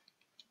left.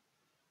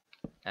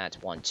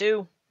 That's 1,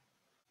 2.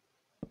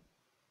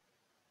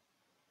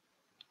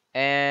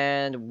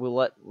 And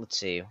let's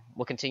see.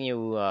 We'll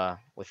continue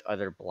with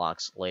other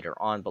blocks later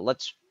on, but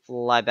let's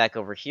fly back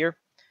over here.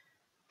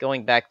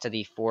 Going back to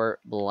the 4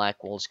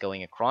 black walls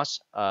going across,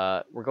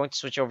 we're going to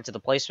switch over to the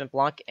placement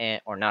block,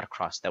 or not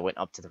across, that went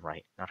up to the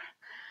right.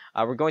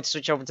 We're going to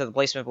switch over to the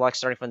placement block,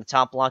 starting from the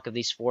top block of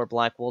these 4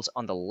 black walls.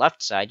 On the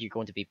left side, you're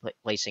going to be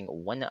placing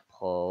 1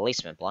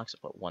 placement block, so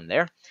put 1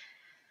 there.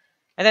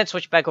 And then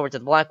switch back over to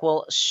the black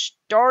wall,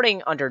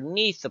 starting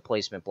underneath the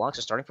placement block,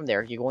 so starting from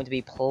there, you're going to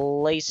be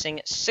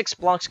placing 6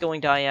 blocks going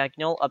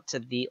diagonal up to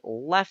the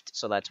left,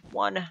 so that's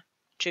 1,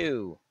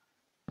 2,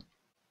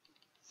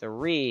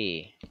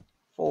 3,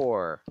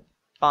 4,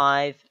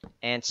 5,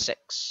 and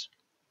 6.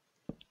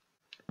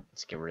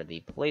 Let's get rid of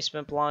the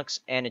placement blocks,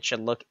 and it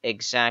should look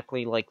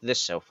exactly like this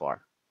so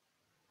far.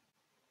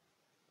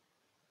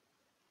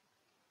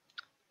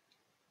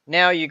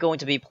 Now you're going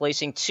to be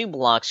placing 2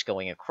 blocks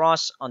going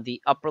across on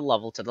the upper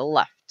level to the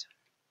left.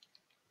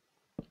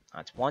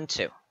 That's 1,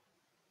 2.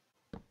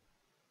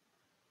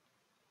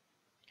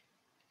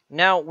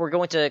 Now we're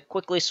going to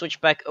quickly switch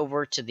back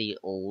over to the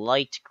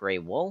light gray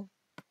wall.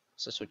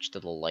 So switch to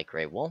the light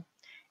gray wool.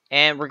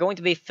 And we're going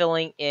to be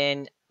filling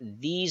in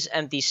these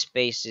empty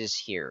spaces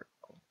here.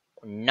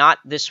 Not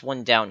this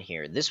one down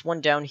here. This one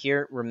down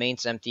here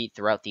remains empty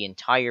throughout the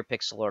entire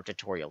pixel art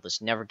tutorial.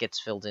 This never gets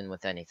filled in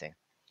with anything.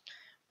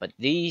 But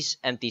these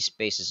empty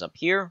spaces up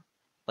here,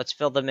 let's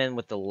fill them in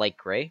with the light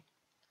gray.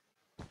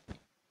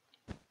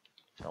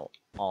 Fill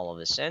all of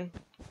this in.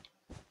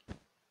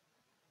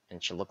 And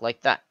it should look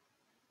like that.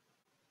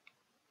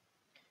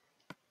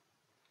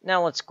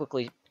 Now let's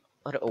quickly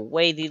put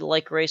away the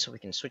light gray so we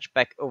can switch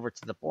back over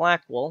to the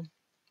black wool.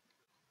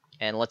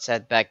 And let's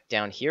head back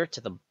down here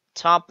to the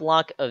top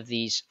block of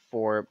these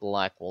 4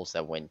 black wools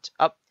that went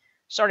up.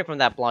 Starting from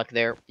that block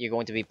there, you're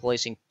going to be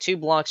placing 2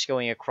 blocks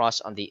going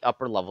across on the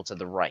upper level to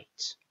the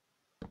right.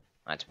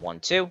 That's 1,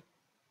 2.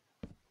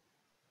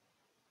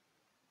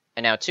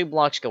 And now 2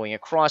 blocks going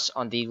across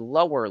on the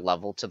lower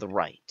level to the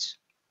right.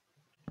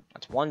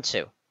 That's 1,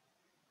 2.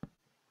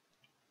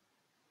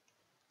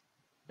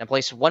 Now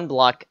place 1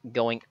 block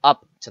going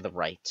up to the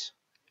right.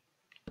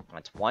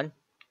 That's 1.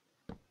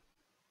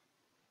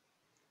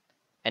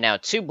 And now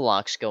 2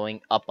 blocks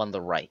going up on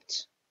the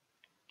right.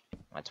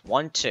 That's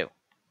 1, 2.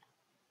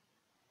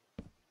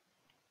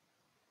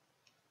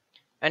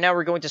 And now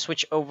we're going to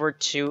switch over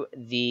to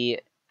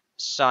the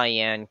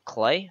cyan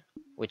clay,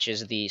 which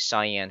is the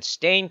cyan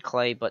stained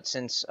clay, but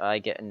since I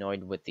get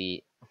annoyed with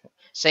the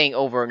saying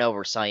over and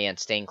over cyan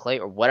stained clay,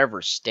 or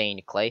whatever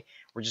stained clay,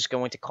 we're just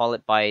going to call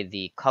it by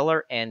the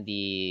color and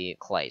the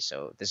clay.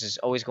 So this is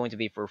always going to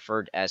be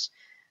referred as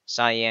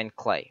cyan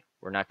clay.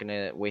 We're not going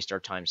to waste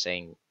our time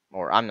saying,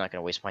 or I'm not going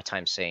to waste my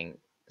time saying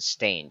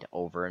stained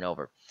over and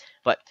over.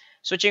 But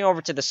switching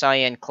over to the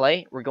cyan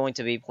clay, we're going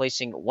to be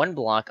placing 1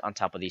 block on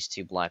top of these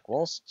 2 black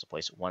wools. So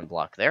place 1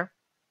 block there.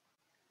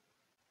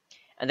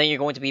 And then you're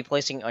going to be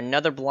placing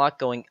another block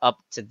going up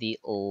to the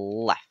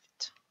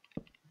left.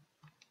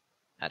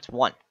 That's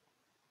 1.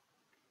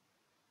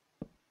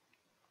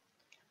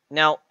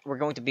 Now, we're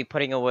going to be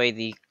putting away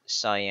the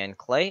cyan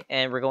clay,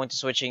 and we're going to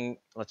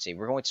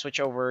we're going to switch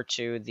over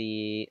to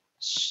the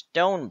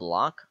stone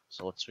block.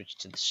 So let's switch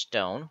to the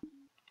stone.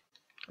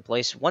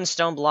 Place 1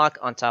 stone block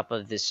on top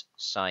of this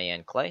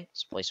cyan clay.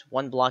 Let's place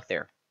 1 block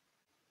there.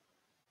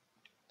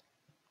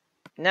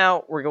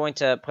 Now, we're going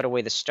to put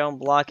away the stone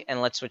block,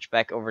 and let's switch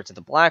back over to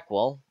the black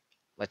wool.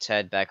 Let's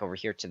head back over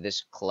here to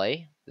this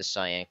clay, the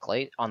cyan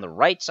clay, on the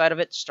right side of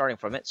it, starting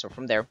from it. So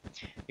from there,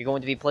 you're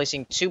going to be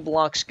placing 2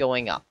 blocks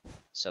going up.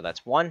 So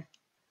that's 1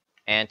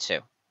 and 2.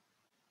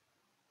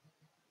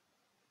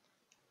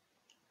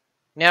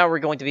 Now we're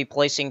going to be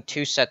placing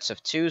 2 sets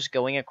of 2s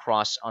going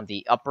across on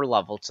the upper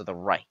level to the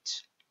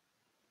right.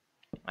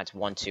 That's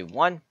 1, 2,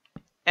 1,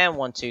 and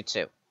 1, 2,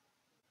 2.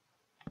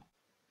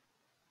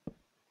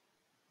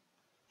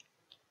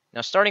 Now,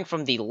 starting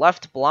from the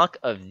left block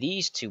of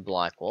these 2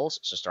 black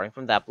wools, so starting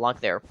from that block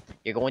there,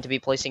 you're going to be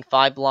placing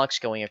 5 blocks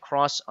going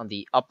across on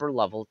the upper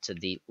level to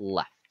the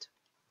left.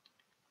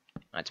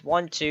 That's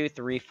 1, 2,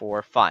 3,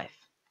 4, 5.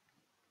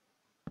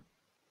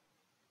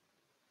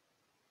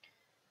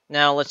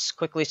 Now, let's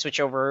quickly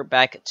switch over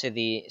back to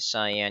the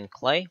cyan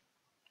clay.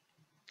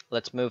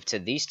 Let's move to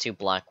these 2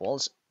 black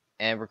wools,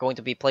 and we're going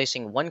to be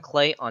placing 1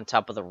 clay on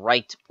top of the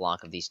right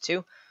block of these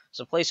 2.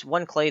 So place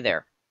 1 clay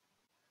there.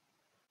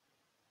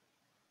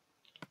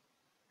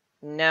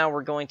 Now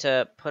we're going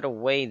to put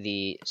away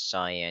the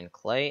cyan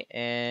clay,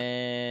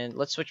 and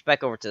let's switch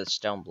back over to the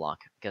stone block,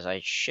 because I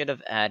should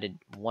have added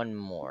 1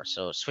 more.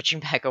 So switching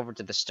back over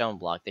to the stone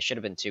block, there should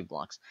have been 2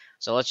 blocks.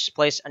 So let's just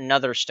place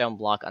another stone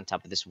block on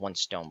top of this 1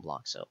 stone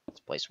block. So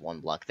let's place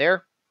 1 block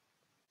there.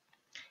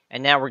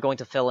 And now we're going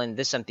to fill in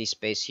this empty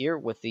space here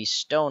with the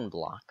stone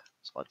block.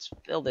 So let's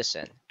fill this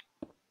in.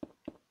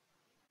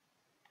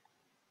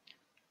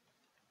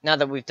 Now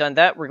that we've done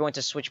that, we're going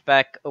to switch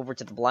back over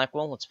to the black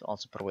wool. Let's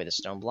also put away the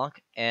stone block.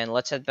 And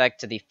let's head back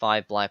to the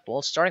 5 black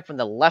wools. Starting from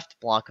the left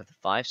block of the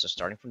 5, so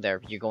starting from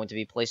there, you're going to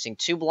be placing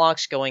 2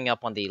 blocks going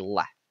up on the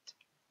left.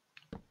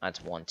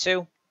 That's 1,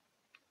 2.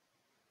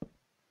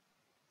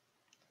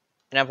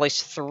 And I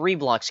place 3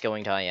 blocks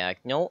going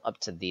diagonal up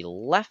to the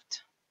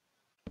left.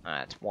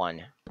 That's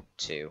 1,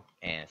 2,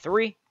 and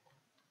 3.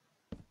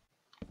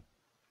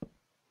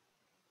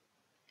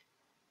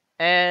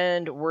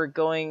 And we're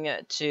going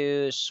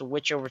to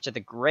switch over to the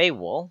gray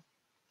wool.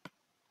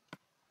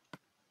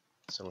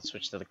 So let's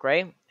switch to the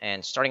gray.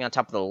 And starting on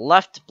top of the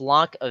left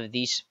block of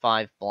these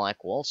 5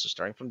 black wools, so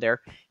starting from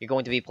there, you're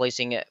going to be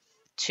placing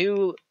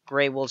 2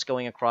 gray wools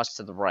going across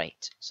to the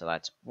right. So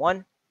that's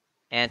 1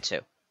 and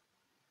 2.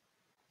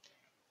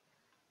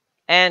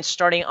 And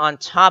starting on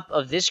top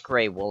of this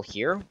gray wool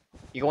here,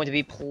 you're going to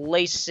be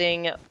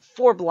placing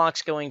 4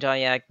 blocks going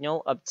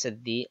diagonal up to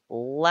the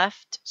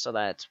left. So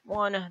that's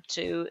 1,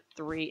 2,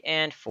 3,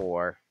 and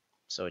 4.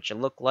 So it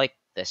should look like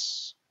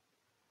this.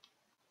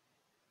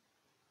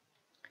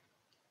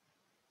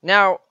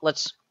 Now,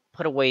 let's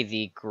put away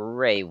the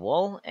gray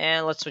wool,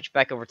 and let's switch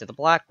back over to the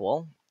black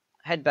wool.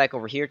 Head back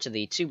over here to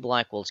the 2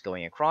 black wools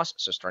going across,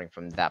 so starting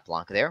from that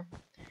block there.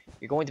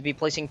 You're going to be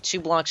placing 2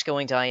 blocks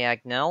going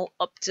diagonal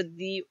up to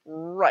the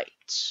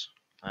right.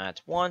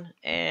 That's 1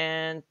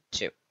 and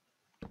 2.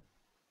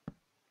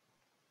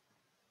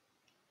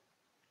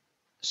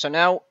 So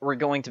now we're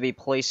going to be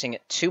placing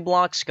 2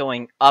 blocks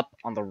going up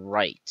on the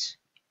right.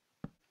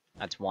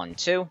 That's 1,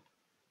 2.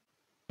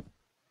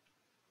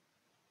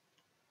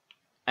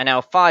 And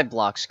now 5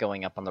 blocks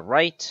going up on the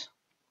right.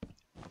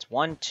 That's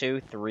 1,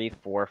 2, 3,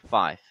 4,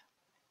 5.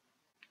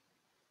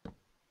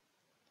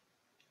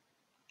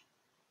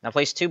 Now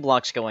place 2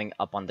 blocks going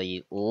up on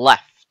the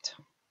left.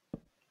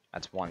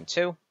 That's 1,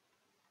 2.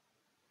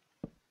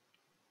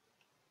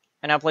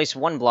 And now place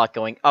 1 block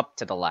going up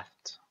to the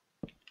left.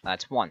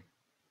 That's 1.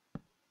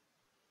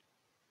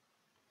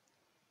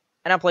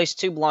 And now place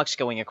 2 blocks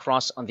going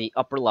across on the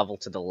upper level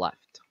to the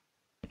left.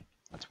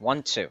 That's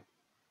 1, 2.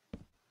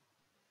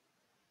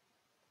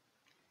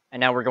 And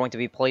now we're going to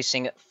be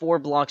placing 4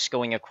 blocks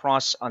going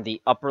across on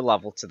the upper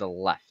level to the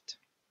left.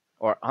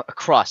 Or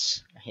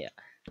across. Yeah.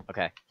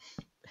 Okay.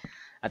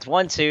 That's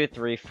 1, 2,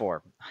 3,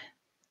 4.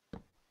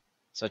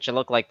 So it should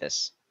look like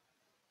this.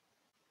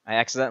 I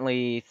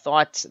accidentally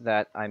thought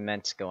that I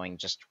meant going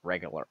just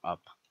regular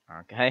up.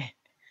 Okay?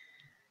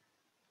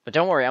 But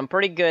don't worry, I'm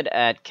pretty good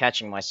at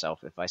catching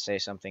myself if I say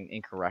something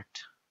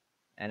incorrect.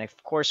 And of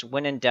course,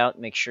 when in doubt,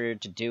 make sure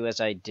to do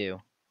as I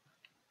do.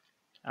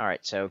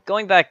 Alright, so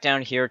going back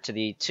down here to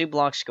the 2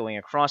 blocks going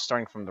across,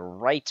 starting from the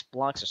right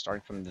block, so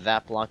starting from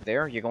that block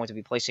there, you're going to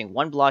be placing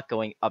 1 block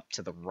going up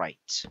to the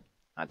right.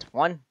 That's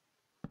 1.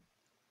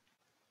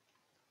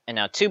 And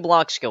now 2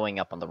 blocks going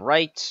up on the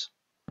right.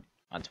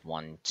 That's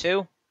 1,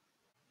 2.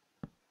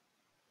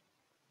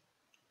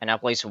 And now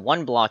place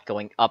 1 block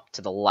going up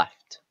to the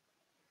left.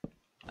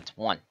 That's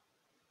 1.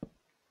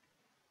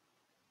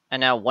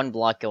 And now 1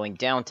 block going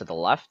down to the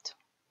left.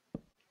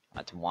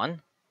 That's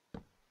 1.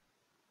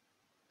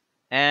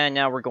 And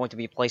now we're going to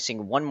be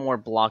placing 1 more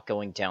block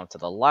going down to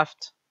the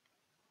left.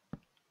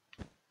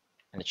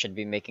 And it should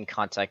be making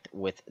contact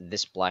with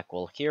this black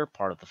wall here,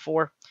 part of the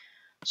 4.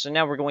 So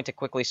now we're going to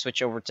quickly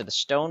switch over to the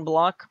stone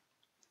block.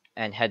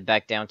 And head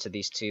back down to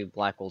these 2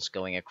 black walls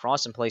going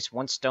across. And place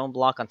 1 stone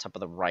block on top of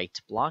the right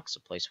block.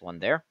 So place 1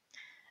 there.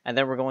 And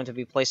then we're going to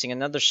be placing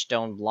another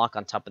stone block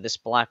on top of this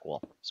black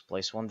wall. So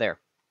place 1 there.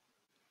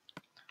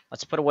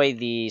 Let's put away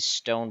the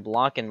stone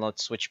block and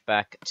let's switch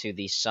back to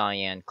the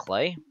cyan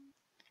clay.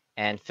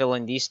 And fill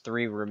in these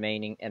 3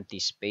 remaining empty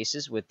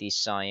spaces with the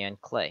cyan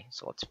clay.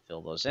 So let's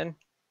fill those in.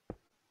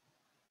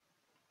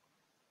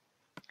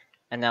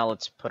 And now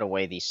let's put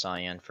away the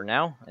cyan for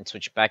now and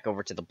switch back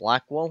over to the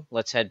black wall.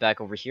 Let's head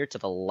back over here to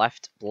the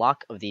left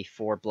block of the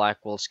 4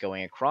 black walls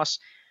going across.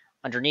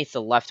 Underneath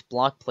the left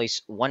block,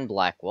 place 1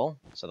 black wall.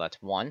 So that's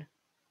 1.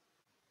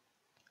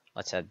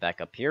 Let's head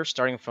back up here.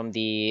 Starting from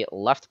the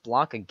left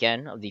block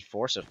again of the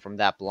 4. So from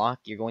that block,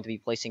 you're going to be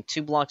placing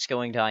 2 blocks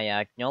going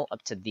diagonal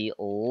up to the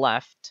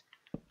left.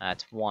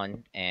 That's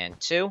 1 and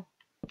 2.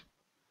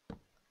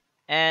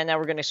 And now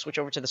we're going to switch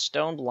over to the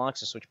stone block.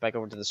 So switch back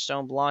over to the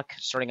stone block.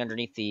 Starting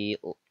underneath the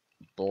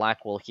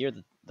black wall here,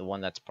 the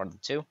one that's part of the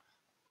 2.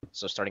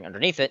 So starting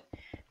underneath it,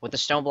 with the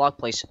stone block,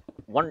 place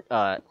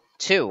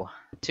 2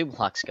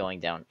 blocks going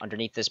down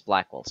underneath this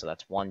black wall. So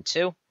that's 1,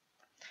 2.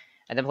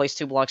 And then place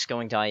 2 blocks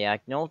going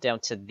diagonal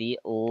down to the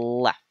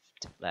left.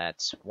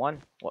 That's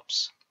 1.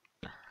 Whoops.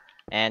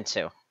 And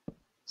 2.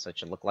 So it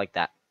should look like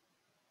that.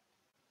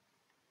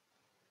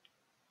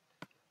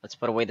 Let's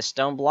put away the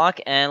stone block,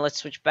 and let's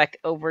switch back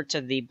over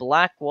to the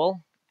black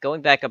wall.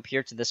 Going back up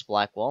here to this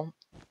black wall,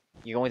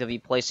 you're going to be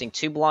placing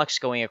 2 blocks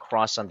going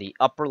across on the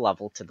upper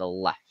level to the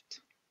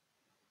left.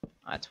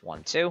 That's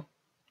 1, 2.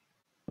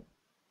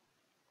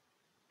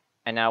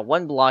 And now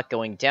 1 block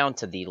going down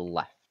to the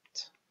left.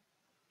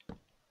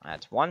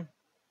 That's 1.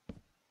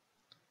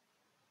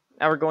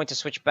 Now we're going to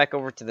switch back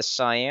over to the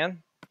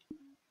cyan.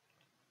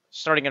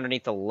 Starting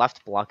underneath the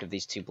left block of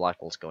these 2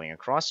 black walls going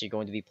across, you're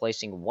going to be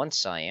placing 1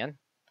 cyan.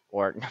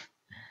 Or,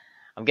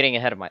 I'm getting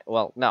ahead of my...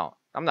 Well, no,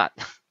 I'm not.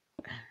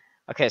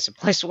 Okay, so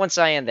place 1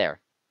 cyan there.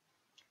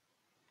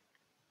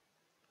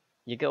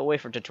 You go away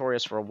from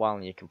tutorials for a while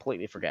and you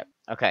completely forget.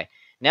 Okay,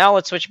 now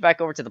let's switch back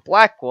over to the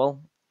black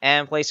wall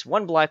and place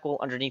 1 black wall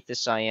underneath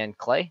this cyan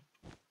clay.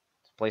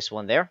 Place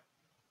 1 there.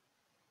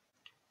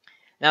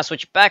 Now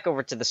switch back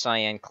over to the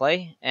cyan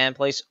clay and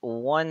place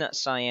 1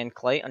 cyan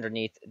clay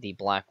underneath the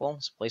black wall.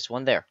 So place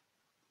 1 there.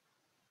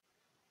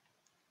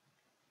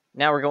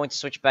 Now we're going to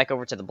switch back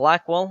over to the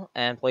black wall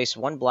and place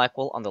 1 black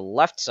wall on the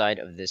left side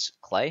of this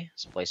clay.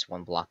 So place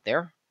 1 block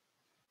there.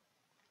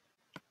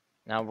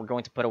 Now we're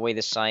going to put away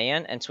the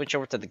cyan and switch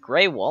over to the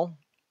gray wall.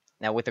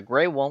 Now with the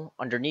gray wall,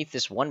 underneath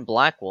this 1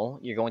 black wall,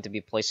 you're going to be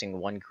placing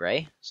 1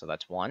 gray. So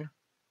that's 1.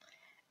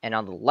 And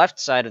on the left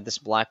side of this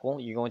black wall,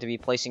 you're going to be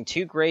placing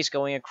 2 grays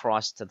going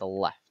across to the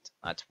left.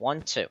 That's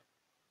 1, 2.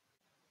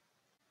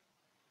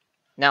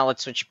 Now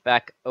let's switch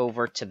back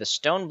over to the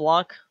stone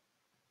block.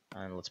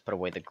 And let's put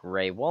away the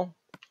gray wall.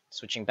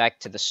 Switching back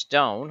to the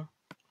stone.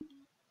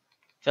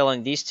 Fill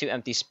in these 2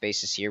 empty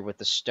spaces here with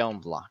the stone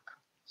block.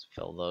 Let's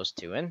fill those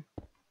 2 in.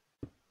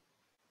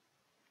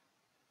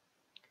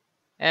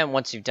 And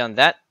once you've done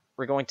that,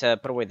 we're going to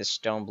put away the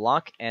stone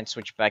block and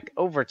switch back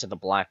over to the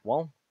black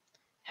wall.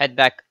 Head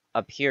back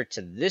up here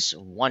to this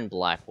one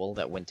black wool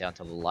that went down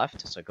to the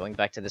left. So going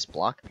back to this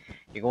block,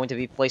 you're going to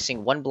be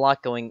placing one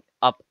block going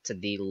up to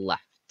the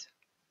left.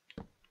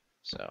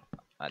 So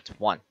that's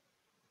 1.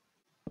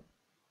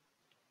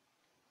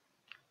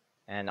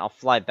 And I'll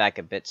fly back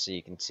a bit so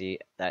you can see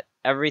that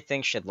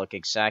everything should look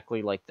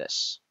exactly like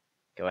this.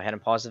 Go ahead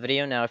and pause the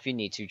video now if you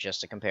need to,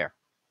 just to compare.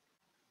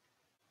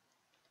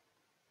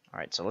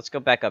 Alright, so let's go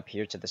back up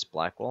here to this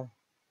black wool.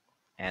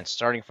 And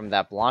starting from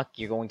that block,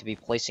 you're going to be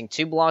placing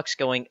 2 blocks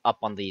going up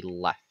on the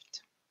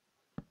left.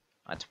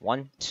 That's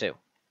 1, 2.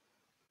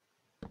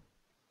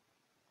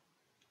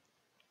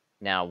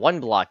 Now 1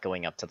 block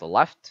going up to the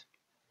left.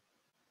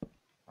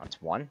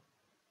 That's 1.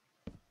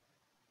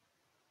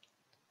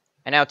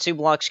 And now 2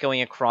 blocks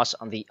going across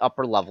on the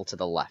upper level to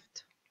the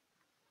left.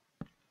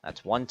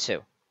 That's 1,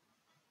 2.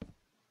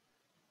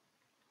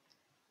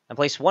 And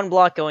place 1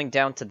 block going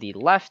down to the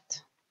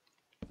left.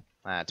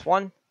 That's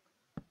 1.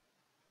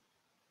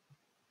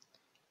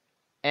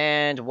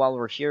 And while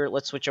we're here,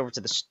 let's switch over to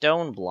the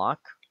stone block.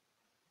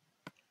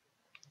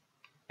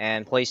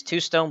 And place 2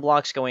 stone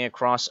blocks going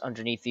across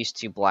underneath these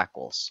 2 black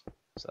wools.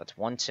 So that's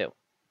 1, 2.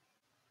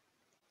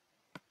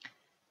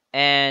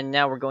 And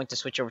now we're going to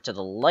switch over to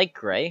the light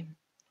gray.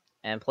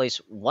 And place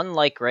 1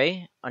 light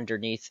gray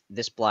underneath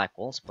this black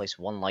wool. So place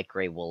 1 light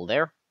gray wool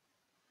there.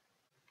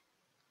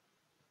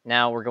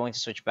 Now we're going to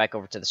switch back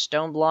over to the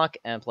stone block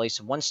and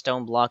place 1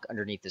 stone block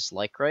underneath this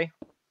light gray.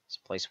 So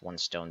place 1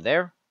 stone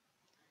there.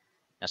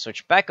 Now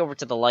switch back over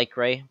to the light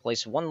gray.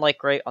 Place 1 light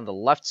gray on the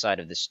left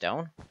side of this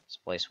stone. So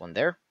place 1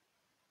 there.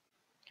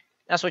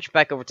 Now switch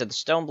back over to the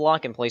stone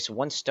block and place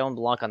 1 stone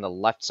block on the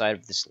left side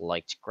of this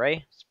light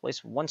gray. So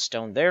place 1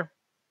 stone there.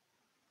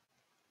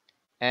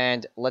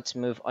 And let's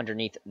move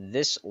underneath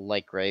this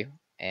light gray,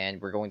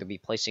 and we're going to be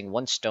placing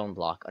 1 stone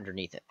block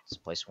underneath it. So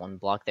place 1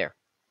 block there.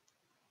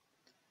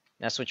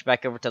 Now switch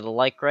back over to the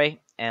light gray,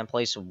 and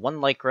place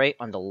 1 light gray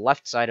on the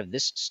left side of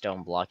this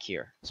stone block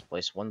here. So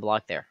place 1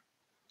 block there.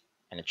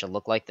 And it should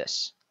look like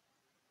this.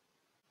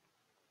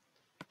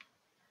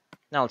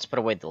 Now let's put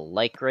away the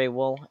light gray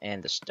wool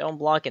and the stone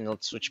block, and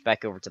let's switch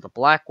back over to the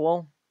black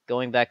wool.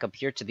 Going back up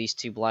here to these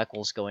 2 black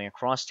wools going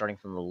across, starting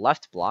from the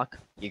left block,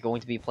 you're going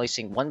to be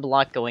placing 1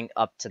 block going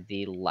up to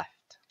the left.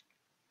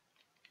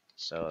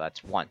 So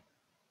that's 1.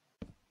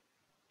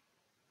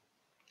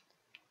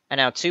 And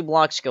now 2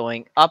 blocks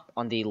going up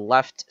on the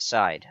left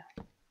side.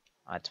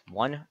 That's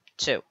 1,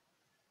 2.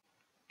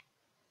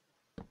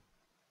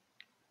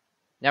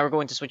 Now we're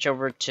going to switch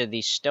over to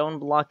the stone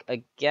block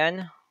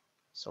again.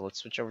 So let's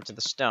switch over to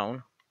the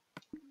stone.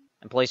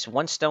 And place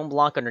 1 stone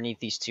block underneath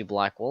these 2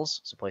 black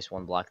wools. So place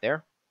 1 block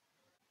there.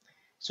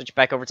 Switch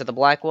back over to the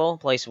black wool.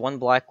 Place 1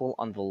 black wool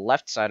on the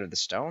left side of the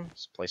stone.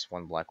 So place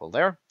 1 black wool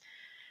there.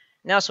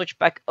 Now switch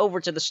back over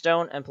to the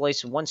stone and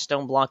place 1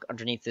 stone block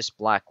underneath this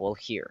black wool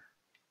here.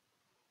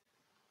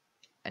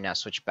 And now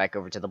switch back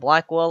over to the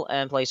black wool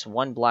and place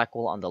 1 black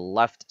wool on the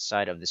left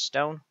side of the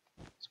stone.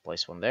 So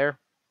place 1 there.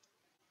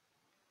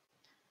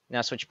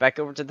 Now switch back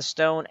over to the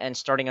stone, and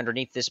starting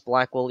underneath this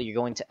black wool, you're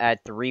going to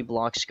add 3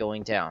 blocks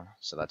going down.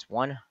 So that's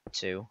 1,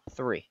 2,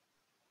 3.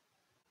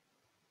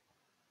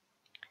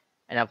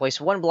 And now place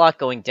 1 block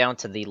going down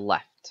to the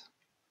left.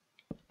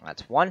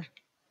 That's 1.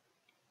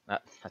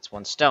 That's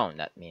 1 stone,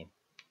 that means.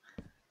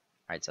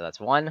 Alright, so that's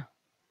 1.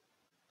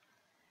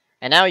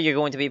 And now you're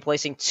going to be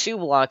placing 2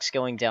 blocks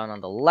going down on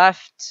the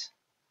left.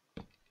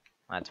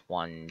 That's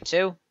 1,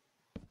 2.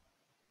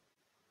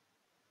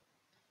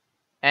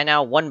 And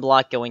now 1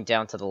 block going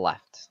down to the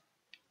left.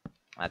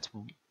 That's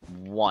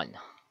 1.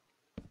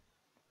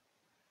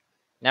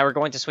 Now we're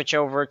going to switch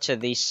over to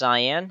the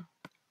cyan.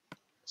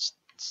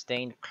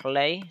 Stained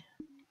clay.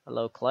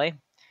 Hello, clay.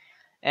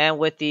 And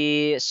with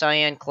the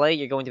cyan clay,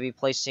 you're going to be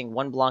placing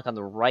 1 block on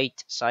the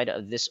right side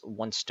of this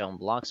 1 stone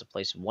block. So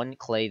place 1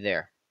 clay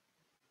there.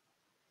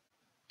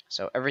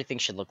 So everything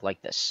should look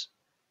like this.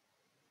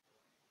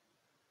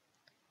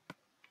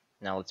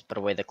 Now let's put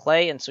away the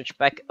clay and switch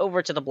back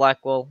over to the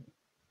black wool.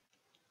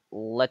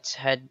 Let's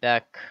head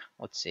back.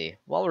 Let's see.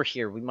 While we're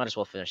here, we might as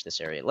well finish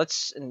this area.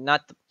 Let's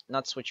not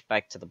switch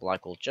back to the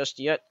black wool just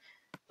yet,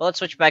 but let's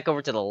switch back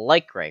over to the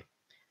light gray.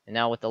 And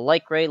now with the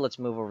light gray, let's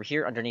move over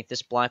here underneath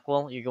this black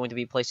wool. You're going to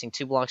be placing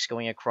 2 blocks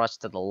going across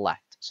to the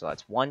left. So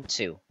that's 1,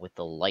 2 with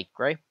the light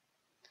gray.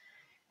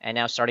 And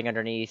now starting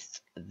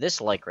underneath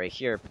this light gray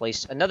here,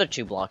 place another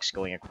 2 blocks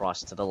going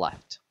across to the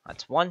left.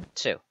 That's 1,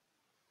 2.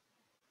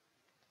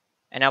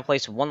 And now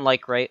place 1 light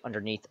gray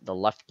underneath the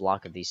left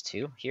block of these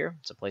 2 here.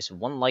 So place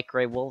 1 light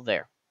gray wool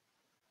there.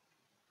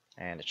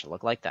 And it should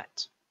look like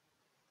that.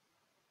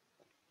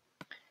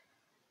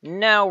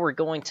 Now we're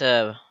going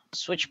to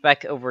switch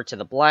back over to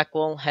the black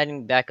wool,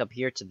 heading back up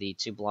here to the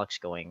 2 blocks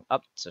going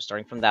up. So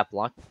starting from that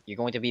block, you're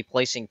going to be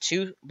placing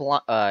 2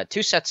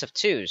 sets of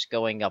 2s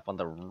going up on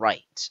the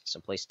right.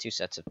 So place 2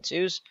 sets of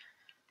 2s.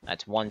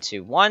 That's 1,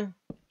 2, 1,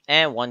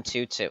 and 1,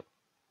 2, 2.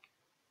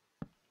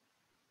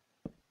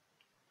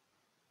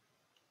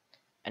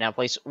 And now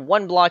place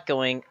 1 block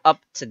going up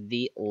to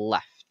the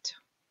left.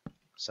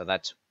 So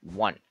that's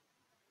 1.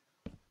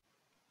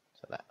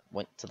 So that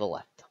went to the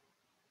left.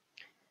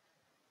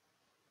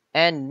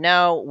 And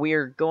now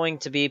we're going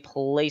to be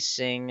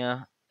placing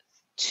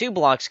 2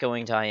 blocks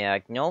going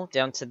diagonal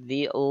down to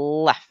the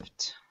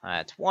left.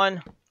 That's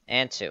 1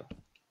 and 2.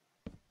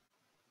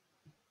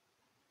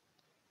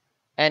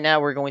 And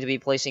now we're going to be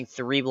placing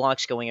 3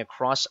 blocks going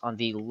across on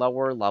the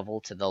lower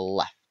level to the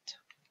left.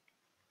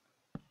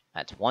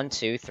 That's 1,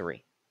 2,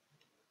 3.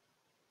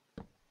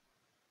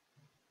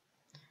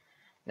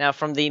 Now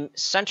from the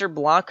center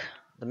block,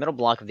 the middle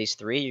block of these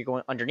 3, you're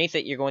going underneath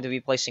it. You're going to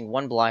be placing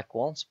 1 black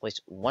wool. So place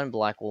 1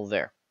 black wool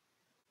there.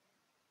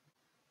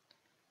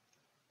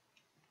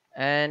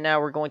 And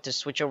now we're going to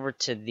switch over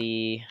to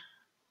the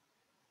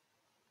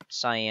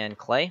cyan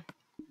clay.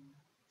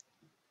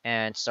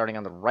 And starting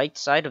on the right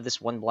side of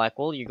this 1 black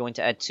wool, you're going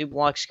to add 2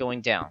 blocks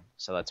going down.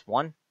 So that's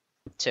 1,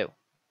 2.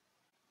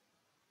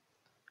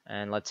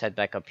 And let's head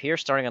back up here.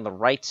 Starting on the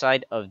right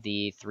side of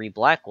the 3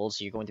 black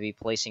wools, you're going to be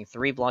placing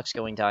 3 blocks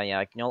going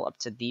diagonal up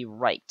to the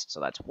right.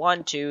 So that's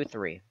 1, 2,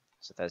 3.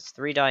 So that's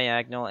 3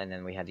 diagonal, and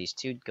then we have these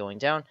 2 going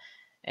down.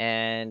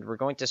 And we're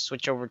going to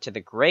switch over to the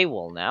gray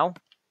wool now.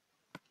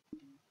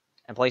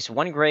 And place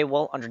 1 gray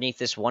wool underneath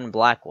this 1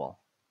 black wool.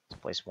 So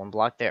place 1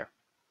 block there.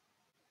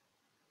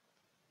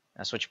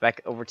 Now switch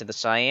back over to the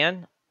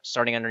cyan.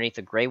 Starting underneath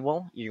the gray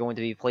wool, you're going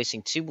to be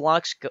placing 2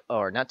 blocks,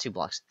 or not 2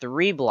 blocks,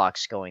 3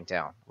 blocks going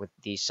down with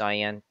the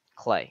cyan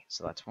clay.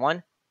 So that's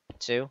 1,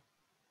 2,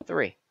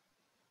 3.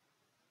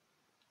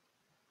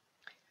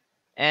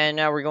 And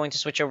now we're going to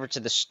switch over to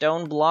the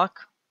stone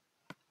block.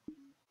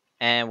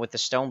 And with the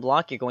stone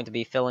block, you're going to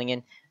be filling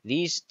in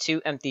these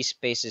 2 empty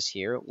spaces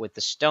here with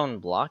the stone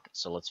block.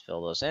 So let's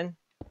fill those in.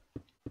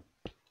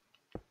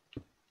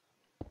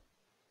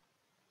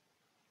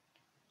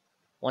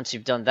 Once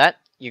you've done that,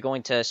 you're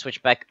going to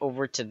switch back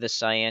over to the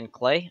cyan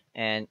clay,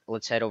 and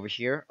let's head over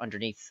here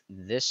underneath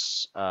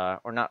this,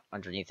 or not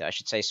underneath it, I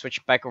should say,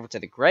 switch back over to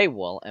the gray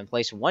wool and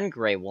place 1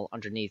 gray wool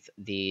underneath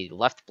the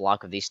left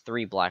block of these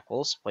 3 black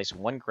wools. Place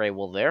 1 gray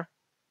wool there.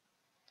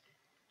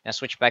 Now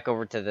switch back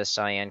over to the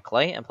cyan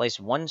clay and place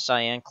 1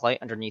 cyan clay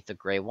underneath the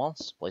gray wool.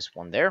 So place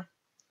 1 there.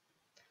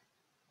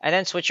 And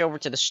then switch over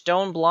to the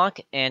stone block,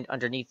 and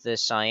underneath the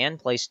cyan,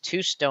 place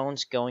 2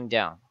 stones going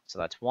down. So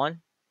that's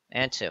 1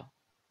 and 2.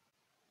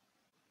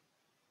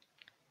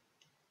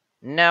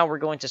 Now we're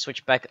going to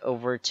switch back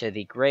over to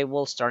the gray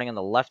wool, starting on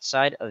the left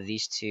side of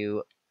these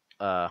 2,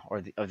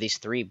 of these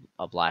 3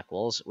 black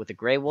wools. With the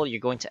gray wool, you're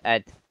going to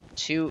add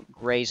 2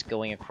 grays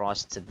going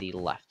across to the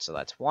left. So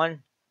that's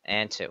 1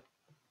 and 2.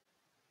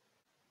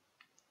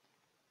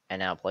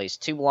 And now place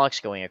 2 blocks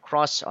going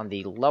across on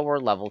the lower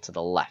level to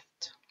the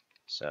left.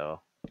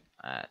 So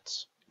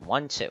that's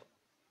 1, 2.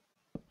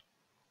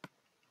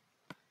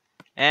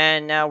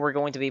 And now we're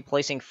going to be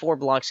placing 4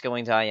 blocks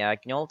going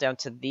diagonal down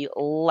to the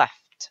left.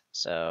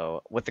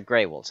 So with the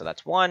gray wool. So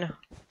that's 1,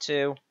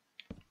 2,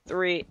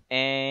 3,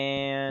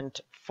 and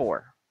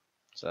 4.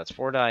 So that's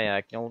 4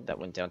 diagonal. That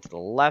went down to the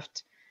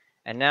left.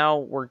 And now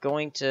we're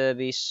going to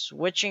be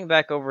switching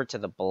back over to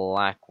the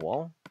black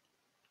wool.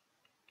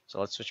 So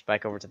let's switch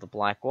back over to the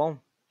black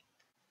wool.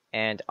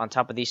 And on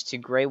top of these 2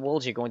 gray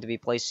wools, you're going to be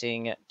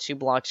placing 2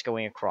 blocks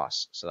going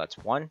across. So that's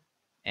 1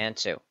 and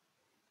 2.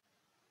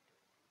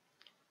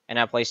 And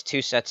now place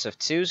 2 sets of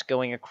 2s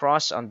going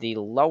across on the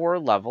lower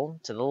level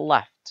to the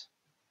left.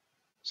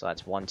 So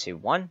that's 1, 2,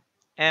 1,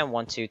 and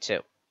 1, 2, 2.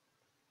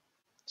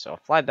 So I'll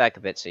fly back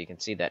a bit so you can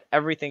see that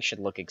everything should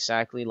look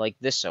exactly like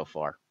this so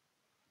far.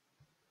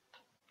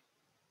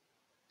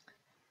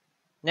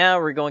 Now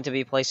we're going to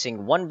be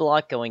placing 1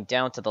 block going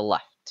down to the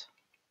left.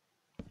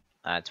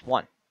 That's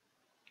 1.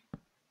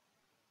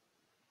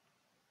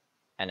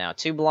 And now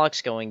 2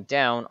 blocks going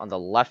down on the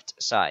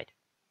left side.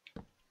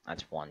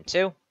 That's 1,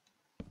 2.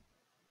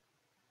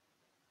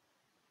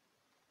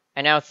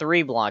 And now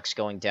 3 blocks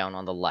going down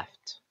on the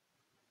left.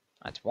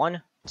 That's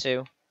 1,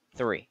 2,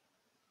 3.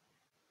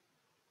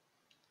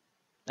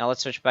 Now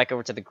let's switch back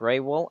over to the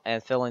gray wool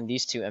and fill in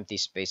these 2 empty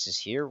spaces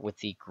here with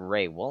the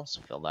gray wool.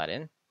 So fill that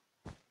in.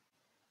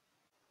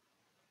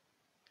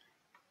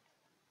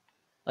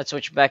 Let's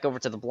switch back over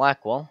to the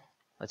black wool.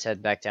 Let's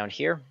head back down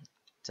here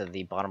to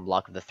the bottom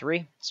block of the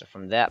 3. So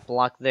from that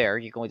block there,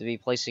 you're going to be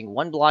placing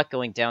 1 block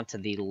going down to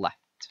the left.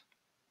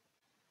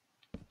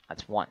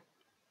 That's 1.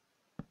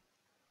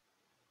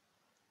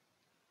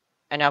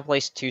 And now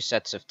place 2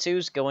 sets of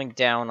 2s going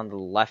down on the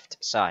left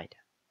side.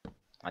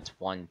 That's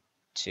 1,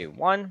 2,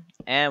 1,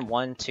 and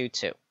 1, 2,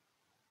 2.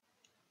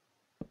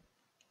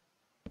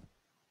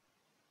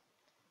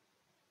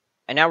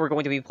 And now we're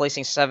going to be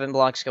placing 7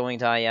 blocks going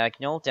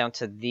diagonal down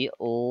to the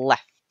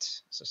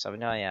left. So 7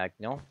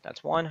 diagonal.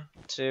 That's 1,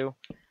 2,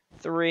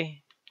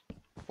 3,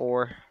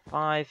 4,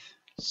 5,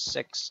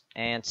 6,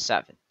 and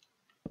 7.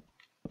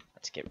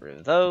 Let's get rid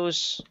of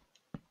those.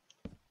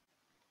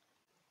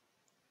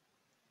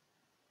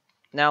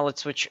 Now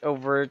let's switch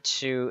over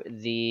to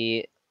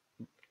the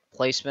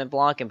placement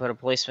block and put a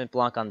placement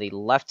block on the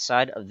left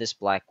side of this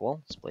black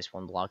wool. Let's place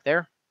 1 block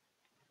there.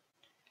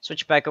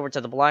 Switch back over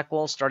to the black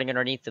wool. Starting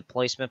underneath the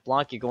placement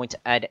block, you're going to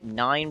add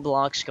 9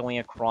 blocks going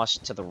across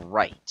to the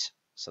right.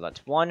 So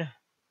that's 1,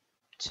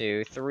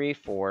 2, 3,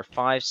 4,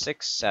 5,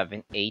 6,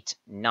 7, 8,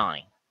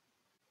 9.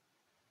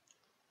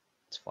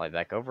 Let's fly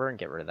back over and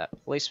get rid of that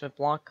placement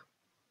block.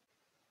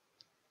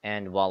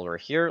 And while we're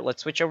here,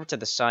 let's switch over to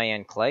the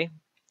cyan clay.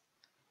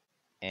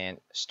 And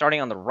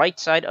starting on the right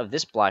side of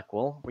this black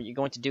wool, what you're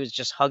going to do is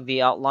just hug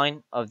the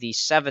outline of these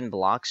 7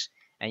 blocks,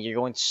 and you're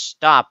going to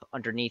stop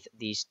underneath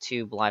these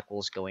 2 black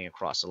wools going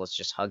across. So let's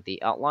just hug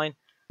the outline.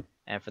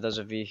 And for those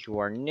of you who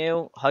are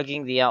new,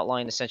 hugging the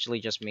outline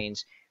essentially just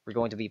means we're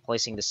going to be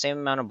placing the same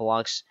amount of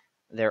blocks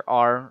there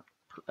are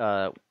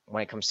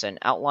when it comes to an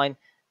outline,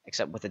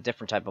 except with a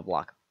different type of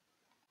block.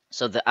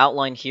 So the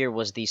outline here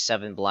was these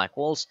 7 black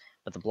wools,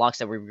 but the blocks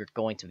that we were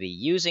going to be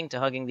using to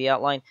hugging the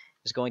outline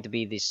is going to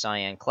be the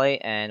cyan clay,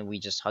 and we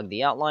just hug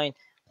the outline,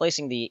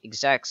 placing the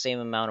exact same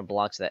amount of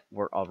blocks that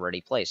were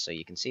already placed. So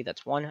you can see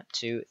that's 1,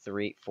 2,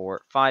 3,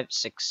 4, 5,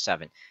 6,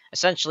 7.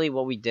 Essentially,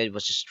 what we did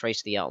was just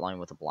trace the outline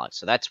with a block.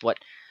 So that's what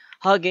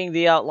hugging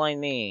the outline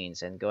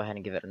means, and go ahead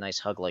and give it a nice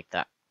hug like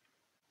that.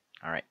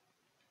 Alright.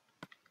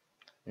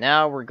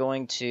 Now we're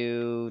going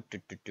to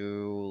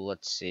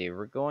let's see,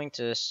 we're going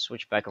to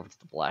switch back over to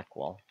the black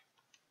wall.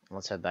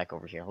 Let's head back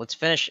over here. Let's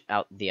finish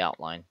out the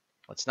outline.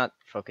 Let's not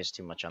focus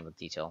too much on the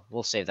detail.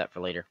 We'll save that for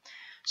later.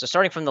 So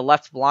starting from the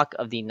left block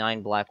of the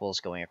 9 black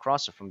wools going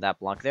across, so from that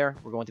block there,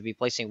 we're going to be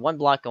placing 1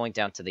 block going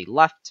down to the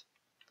left.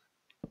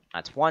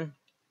 That's 1.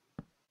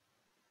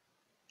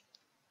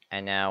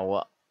 And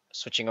now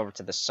switching over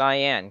to the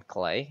cyan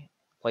clay,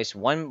 place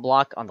 1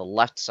 block on the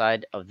left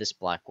side of this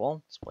black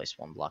wool. Let's place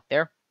 1 block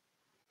there.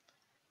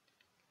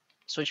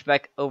 Switch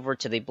back over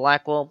to the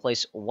black wool,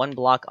 place 1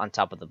 block on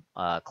top of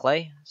the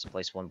clay, so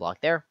place 1 block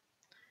there.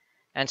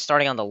 And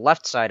starting on the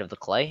left side of the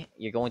clay,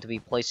 you're going to be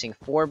placing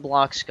 4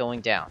 blocks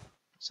going down.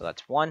 So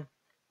that's 1,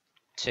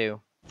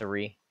 2,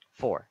 3,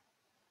 4.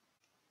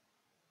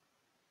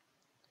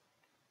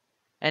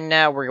 And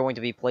now we're going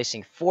to be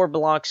placing 4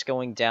 blocks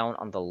going down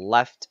on the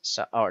left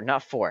side, or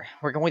not 4.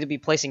 We're going to be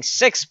placing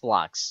 6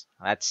 blocks.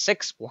 That's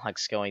 6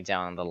 blocks going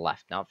down on the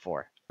left, not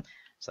 4.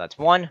 So that's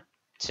 1,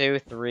 2,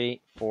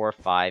 3, 4,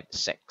 5,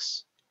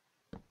 6.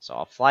 So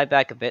I'll fly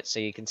back a bit so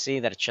you can see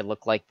that it should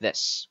look like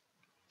this.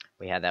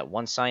 We had that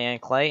 1 cyan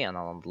clay, and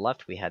on the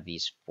left we had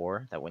these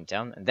 4 that went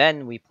down, and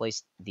then we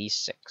placed these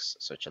 6,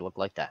 so it should look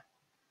like that.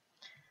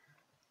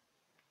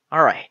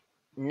 Alright,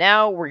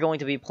 now we're going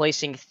to be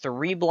placing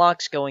 3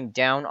 blocks going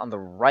down on the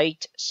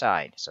right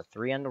side. So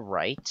 3 on the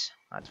right.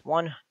 That's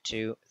 1,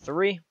 2,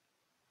 3.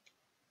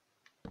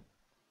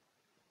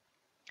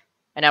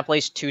 And now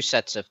place 2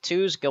 sets of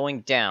 2s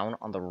going down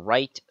on the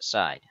right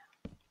side.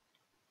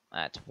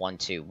 That's 1,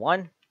 2,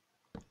 1,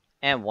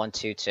 and 1,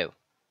 2, 2.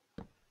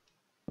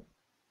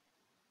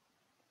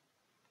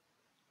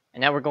 And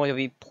now we're going to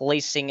be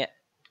placing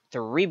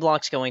 3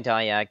 blocks going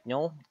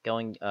diagonal,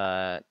 going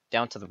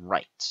down to the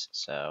right.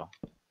 So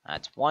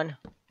that's 1,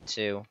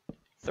 2,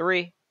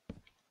 3.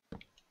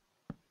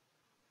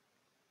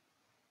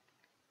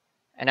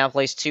 And now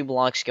place 2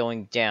 blocks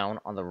going down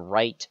on the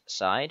right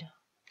side.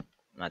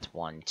 That's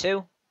 1,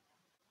 2.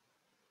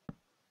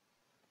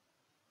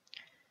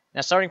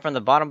 Now starting from the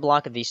bottom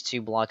block of these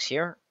 2 blocks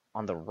here,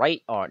 on the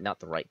right, or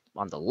not the right,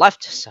 on the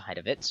left side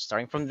of it,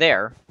 starting from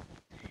there,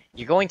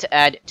 you're going to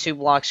add 2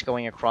 blocks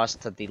going across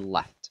to the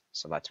left.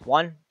 So that's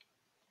 1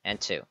 and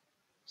 2.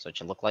 So it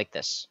should look like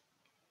this.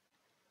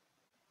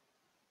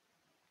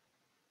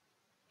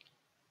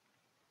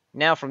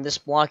 Now from this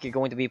block, you're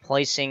going to be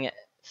placing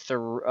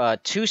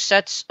 2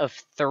 sets of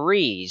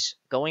 3s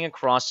going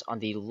across on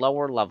the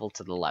lower level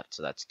to the left.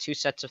 So that's 2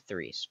 sets of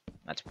 3s.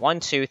 That's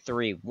 1, 2,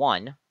 3,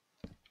 1.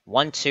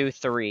 1, 2,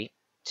 3,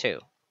 2.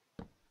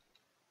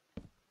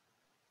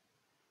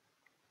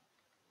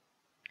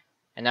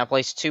 And now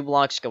place 2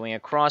 blocks going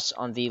across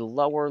on the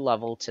lower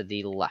level to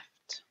the left.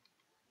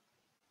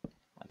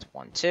 That's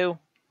 1, 2.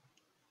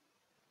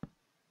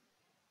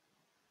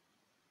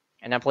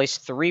 And now place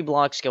 3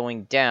 blocks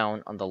going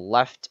down on the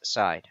left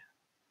side.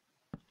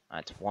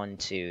 That's 1,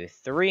 2,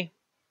 3.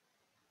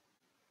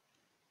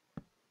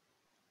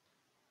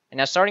 And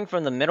now starting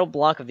from the middle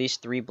block of these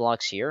 3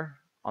 blocks here,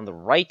 on the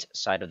right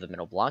side of the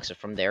middle block, so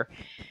from there,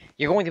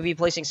 you're going to be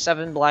placing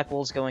 7 black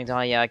wools going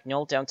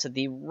diagonal down to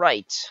the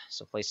right.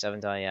 So place 7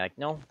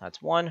 diagonal.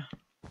 That's 1,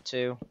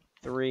 2,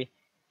 3,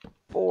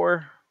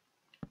 4,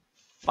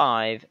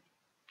 5,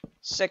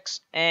 6,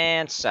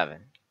 and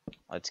 7.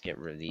 Let's get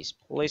rid of these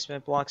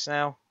placement blocks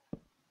now.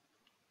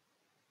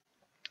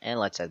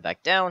 And let's head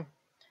back down.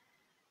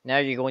 Now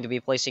you're going to be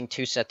placing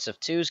 2 sets of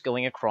 2s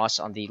going across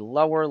on the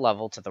lower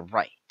level to the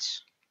right.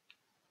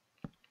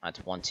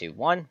 That's 1, 2,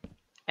 1.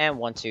 And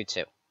 1, 2,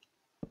 2.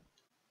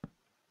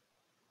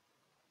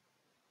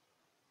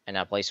 And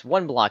now place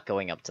 1 block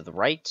going up to the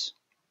right.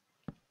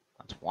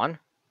 That's 1.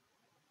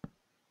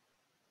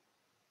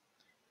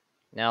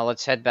 Now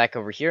let's head back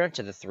over here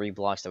to the 3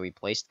 blocks that we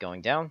placed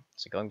going down.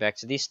 So going back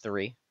to these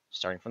 3,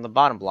 starting from the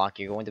bottom block,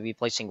 you're going to be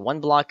placing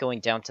 1 block going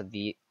down to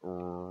the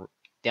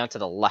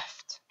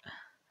left.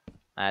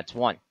 That's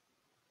 1.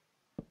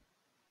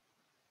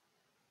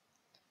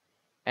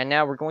 And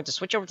now we're going to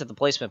switch over to the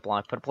placement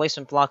block. Put a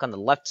placement block on the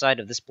left side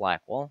of this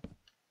black wall.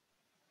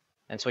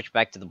 and switch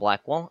back to the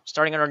black wall.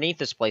 Starting underneath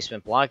this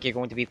placement block, you're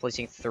going to be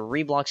placing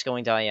 3 blocks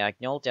going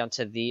diagonal down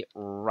to the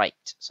right.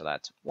 So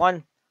that's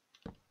 1,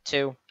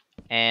 2,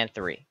 and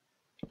 3.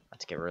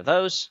 Let's get rid of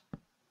those.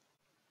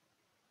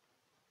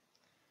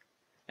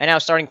 And now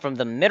starting from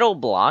the middle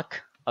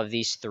block of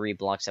these 3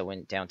 blocks that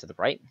went down to the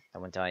right,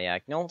 that went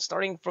diagonal,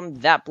 starting from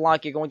that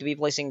block, you're going to be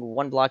placing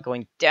 1 block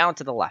going down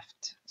to the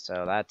left.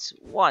 So that's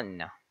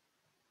 1.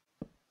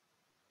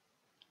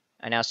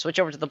 And now switch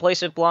over to the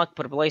placement block,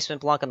 put a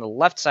placement block on the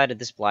left side of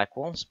this black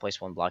wall. Let's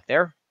place 1 block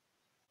there.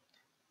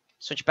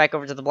 Switch back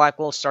over to the black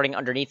wall, starting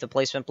underneath the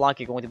placement block,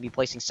 you're going to be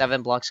placing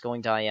 7 blocks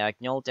going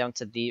diagonal down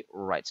to the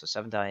right. So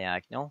 7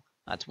 diagonal.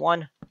 That's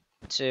 1,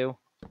 2,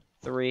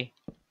 3,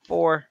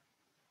 4,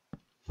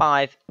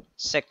 5,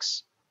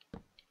 6,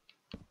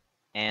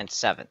 and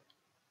 7.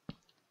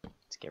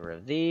 Let's get rid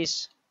of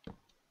these.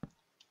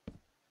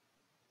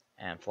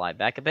 And fly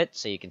back a bit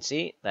so you can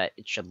see that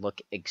it should look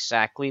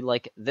exactly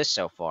like this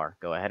so far.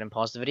 Go ahead and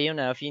pause the video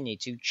now if you need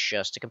to,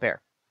 just to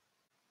compare.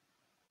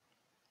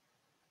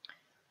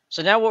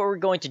 So now what we're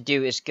going to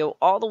do is go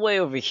all the way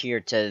over here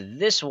to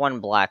this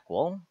one black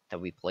wall that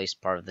we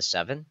placed part of the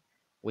 7,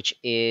 which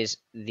is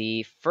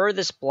the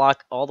furthest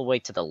block all the way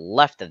to the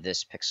left of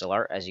this pixel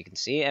art, as you can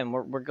see. And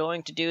what we're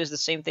going to do is the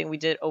same thing we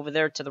did over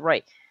there to the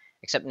right,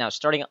 except now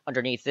starting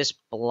underneath this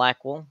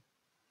black wall,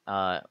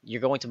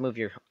 you're going to move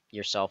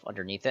yourself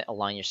underneath it,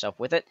 align yourself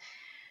with it,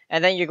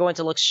 and then you're going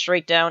to look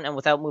straight down, and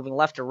without moving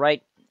left or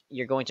right,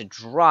 you're going to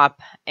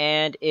drop,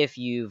 and if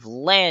you've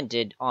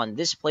landed on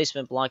this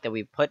placement block that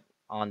we put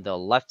on the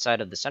left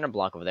side of the center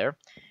block over there,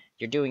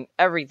 you're doing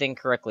everything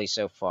correctly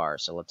so far.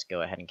 So let's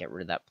go ahead and get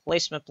rid of that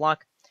placement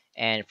block,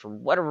 and for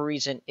whatever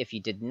reason, if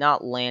you did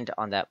not land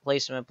on that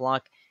placement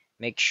block,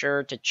 make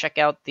sure to check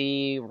out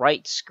the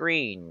right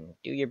screen.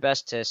 Do your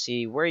best to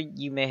see where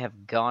you may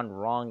have gone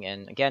wrong.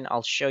 And again,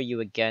 I'll show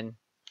you again,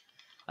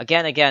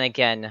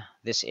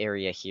 this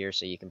area here.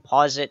 So you can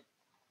pause it.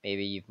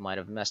 Maybe you might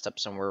have messed up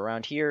somewhere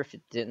around here if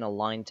it didn't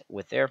align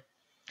with there.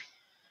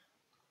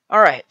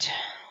 Alright,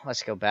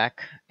 let's go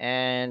back.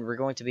 And we're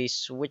going to be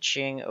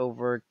switching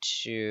over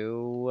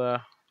to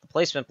the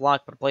placement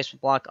block. Put a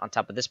placement block on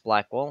top of this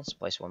black wall. Let's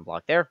place 1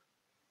 block there.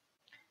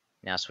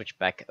 Now switch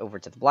back over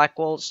to the black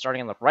wall.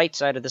 Starting on the right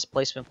side of this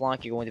placement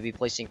block, you're going to be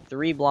placing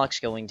 3 blocks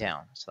going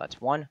down. So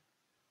that's 1,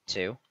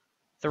 2,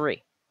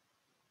 3.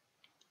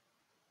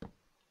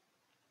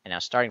 And now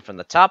starting from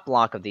the top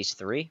block of these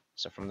 3,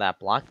 so from that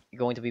block, you're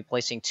going to be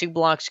placing 2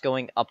 blocks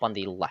going up on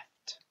the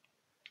left.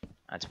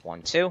 That's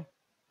 1, 2.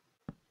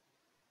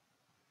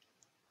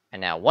 And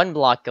now 1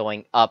 block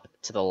going up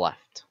to the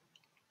left.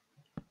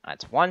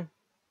 That's 1.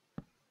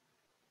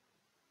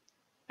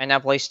 And now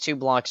place 2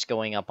 blocks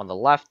going up on the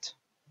left.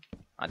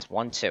 That's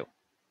 1, 2.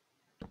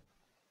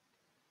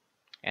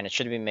 And it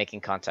should be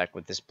making contact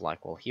with this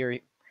black wall here.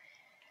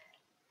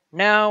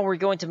 Now we're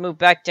going to move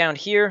back down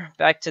here,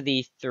 back to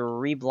the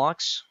 3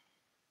 blocks.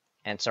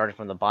 And starting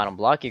from the bottom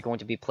block, you're going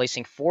to be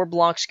placing 4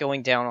 blocks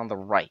going down on the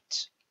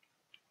right.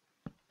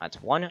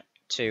 That's 1,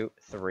 2,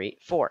 3,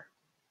 4.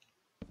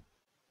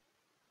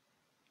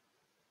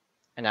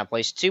 And now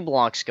place 2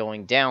 blocks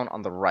going down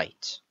on the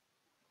right.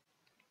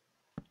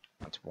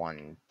 That's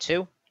 1,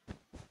 2.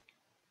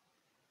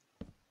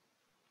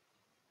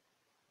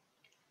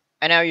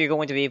 And now you're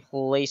going to be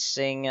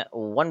placing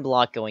 1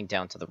 block going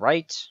down to the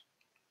right.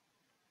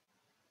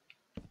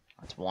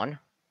 That's 1.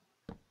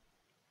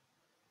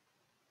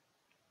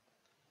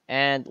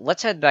 And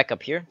let's head back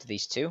up here to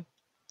these 2.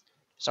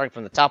 Starting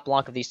from the top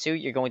block of these 2,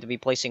 you're going to be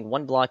placing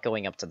 1 block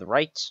going up to the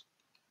right.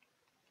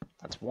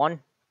 That's 1.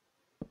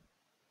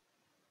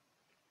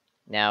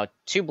 Now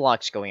 2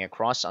 blocks going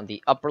across on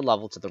the upper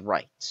level to the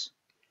right.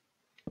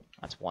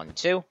 That's 1,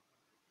 2.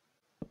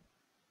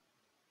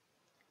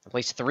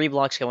 Place 3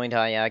 blocks going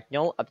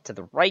diagonal up to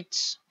the right.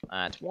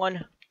 That's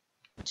 1,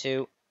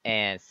 2,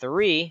 and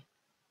 3.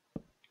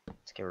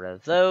 Let's get rid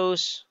of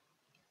those.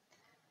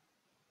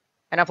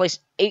 And now place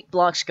 8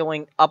 blocks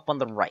going up on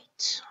the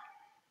right.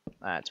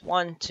 That's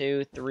 1,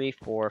 2, 3,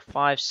 4,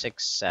 5,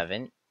 6,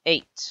 7,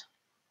 8.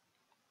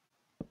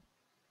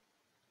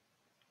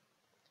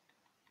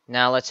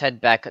 Now let's head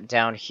back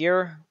down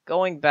here.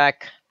 Going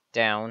back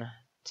down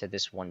to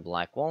this 1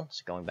 black wall.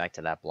 So going back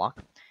to that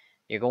block.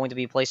 You're going to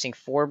be placing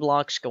 4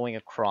 blocks going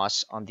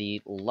across on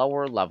the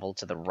lower level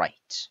to the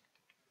right.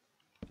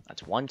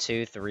 That's 1,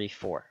 2, 3,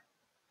 4.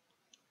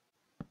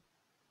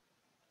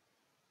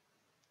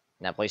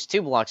 Now place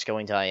 2 blocks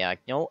going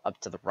diagonal up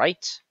to the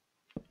right.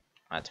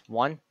 That's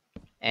 1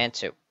 and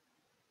 2.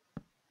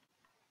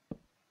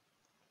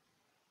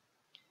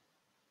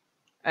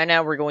 And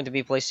now we're going to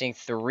be placing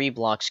 3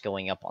 blocks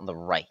going up on the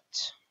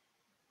right.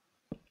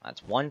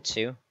 That's 1,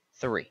 2,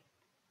 3.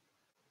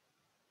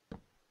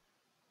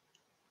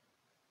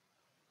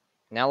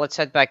 Now let's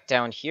head back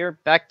down here,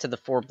 back to the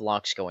 4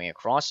 blocks going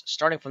across,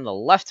 starting from the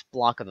left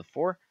block of the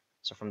 4.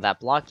 So from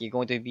that block, you're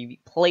going to be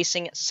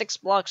placing 6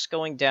 blocks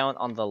going down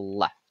on the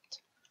left.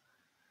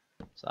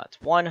 So that's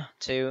 1,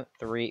 2,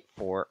 3,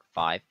 4,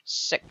 5,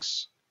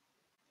 6.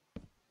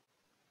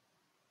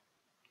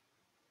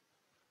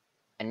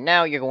 And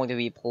now you're going to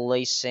be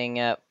placing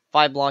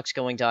 5 blocks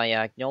going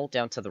diagonal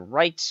down to the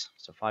right.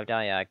 So 5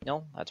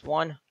 diagonal. That's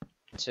 1,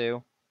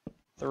 2,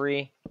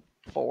 3,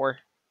 4,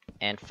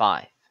 and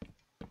 5.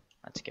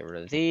 Let's get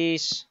rid of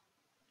these.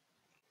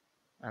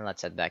 And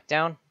let's head back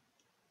down.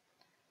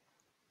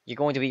 You're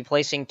going to be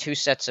placing 2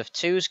 sets of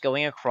 2s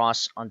going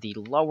across on the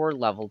lower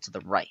level to the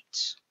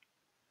right.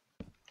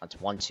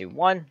 That's 1, 2,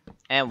 1,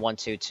 and 1,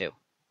 2, 2.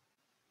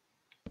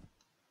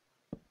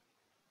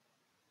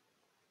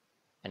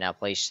 And now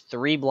place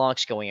 3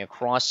 blocks going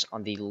across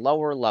on the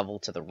lower level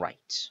to the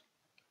right.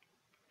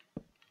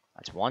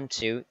 That's 1,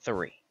 2,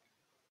 3.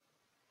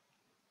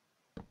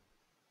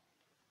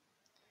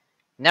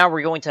 Now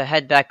we're going to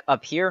head back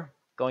up here.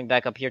 Going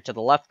back up here to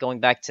the left.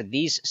 Going back to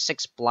these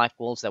 6 black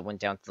walls that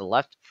went down to the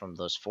left from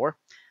those 4.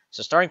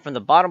 So starting from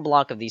the bottom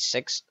block of these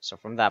 6, so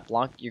from that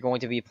block, you're going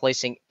to be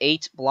placing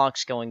 8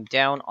 blocks going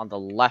down on the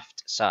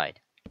left side.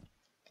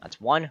 That's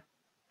 1,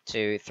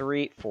 2,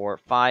 3, 4,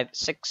 5,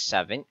 6,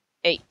 7,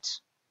 8.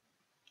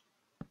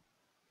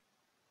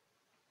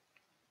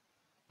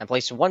 And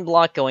place 1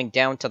 block going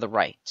down to the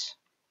right.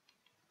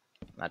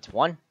 That's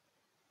 1.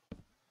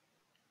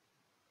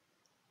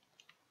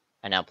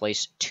 And now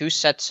place 2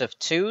 sets of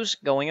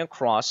 2s going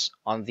across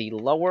on the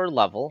lower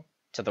level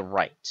to the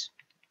right.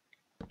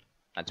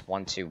 That's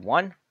 1, 2,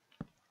 1,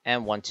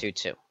 and 1, 2,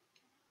 2.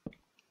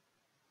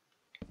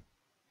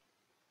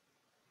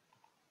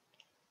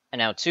 And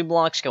now 2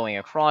 blocks going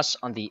across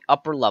on the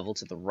upper level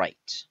to the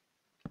right.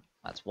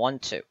 That's 1,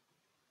 2.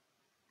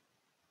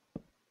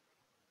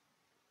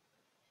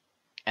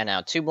 And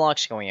now 2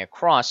 blocks going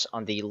across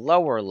on the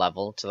lower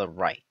level to the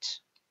right.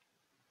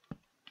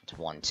 That's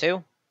 1,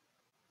 2.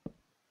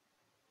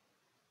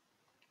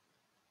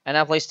 And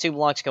now place 2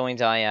 blocks going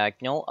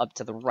diagonal up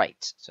to the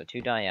right. So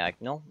 2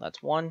 diagonal,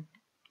 that's 1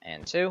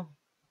 and 2.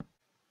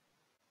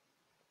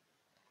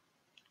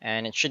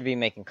 And it should be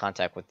making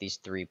contact with these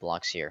 3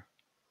 blocks here.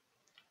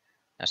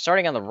 Now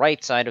starting on the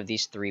right side of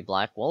these 3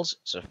 black walls,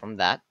 so from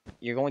that,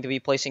 you're going to be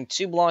placing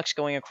 2 blocks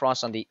going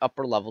across on the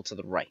upper level to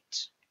the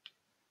right.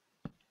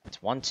 That's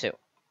 1, 2.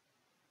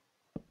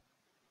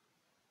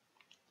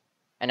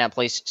 And now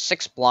place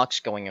 6 blocks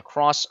going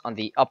across on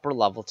the upper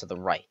level to the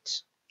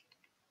right.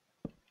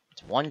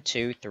 It's 1,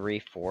 2, 3,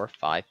 4,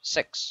 5,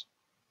 6.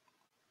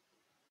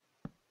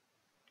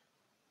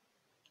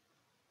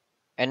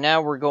 And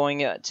now we're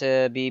going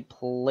to be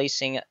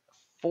placing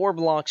 4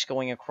 blocks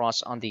going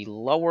across on the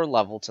lower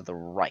level to the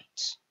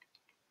right.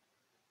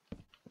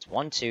 It's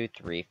 1, 2,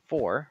 3,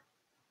 4.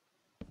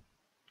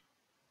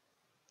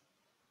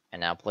 And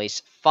now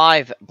place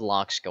 5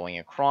 blocks going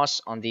across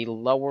on the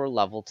lower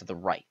level to the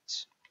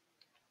right.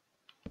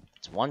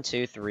 It's 1,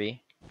 2,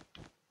 3,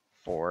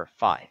 4,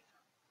 5.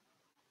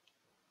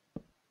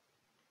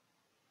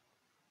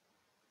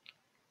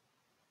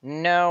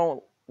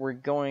 Now we're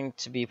going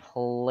to be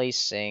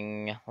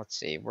placing, let's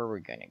see, where are we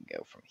going to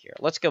go from here?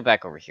 Let's go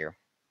back over here.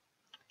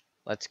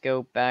 Let's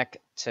go back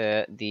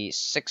to the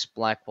 6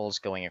 black walls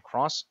going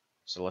across.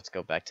 So let's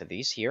go back to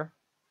these here.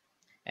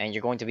 And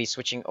you're going to be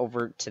switching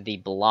over to the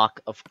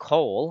block of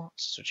coal.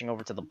 Switching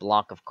over to the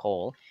block of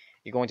coal.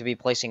 You're going to be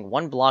placing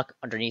 1 block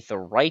underneath the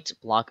right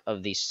block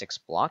of these 6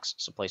 blocks.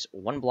 So place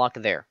 1 block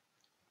there.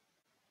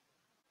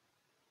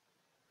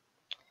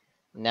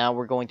 Now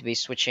we're going to be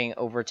switching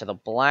over to the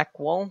black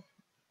wall.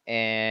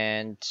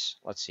 And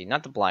let's see,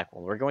 not the black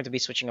wall. We're going to be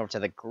switching over to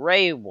the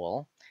gray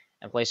wall.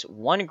 And place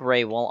 1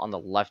 gray wall on the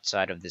left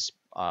side of this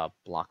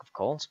block of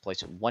coal. So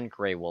place 1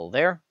 gray wall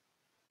there.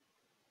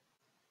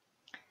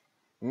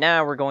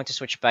 Now we're going to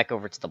switch back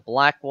over to the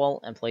black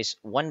wall and place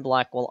 1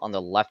 black wall on the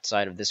left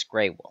side of this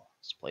gray wall.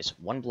 So place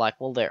 1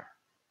 black wall there.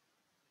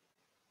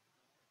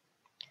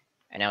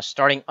 And now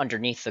starting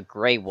underneath the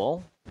gray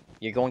wall,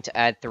 you're going to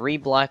add 3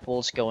 black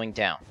walls going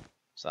down.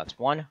 So that's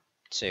 1,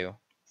 2,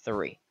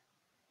 3.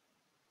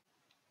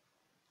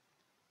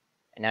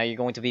 And now you're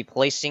going to be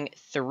placing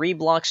 3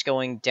 blocks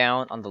going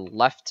down on the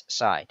left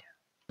side.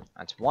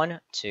 That's 1,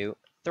 2,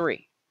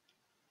 3.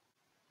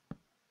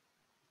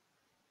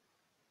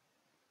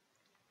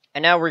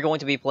 And now we're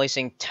going to be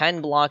placing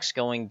 10 blocks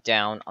going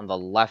down on the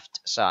left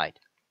side.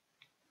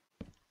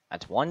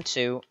 That's 1,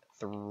 2,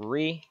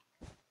 3,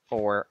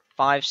 4,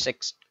 5,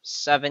 6,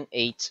 7,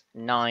 8,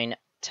 9,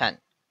 10.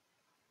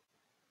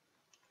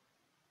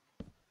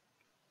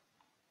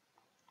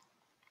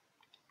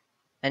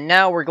 And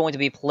now we're going to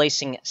be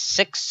placing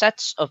 6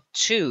 sets of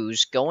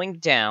 2s going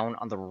down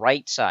on the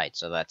right side.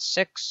 So that's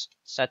 6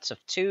 sets of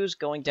 2s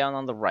going down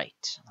on the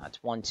right.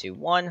 That's 1, 2,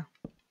 1,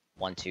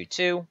 1, 2,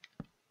 2,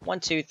 1,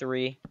 2,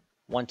 3,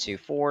 1, 2,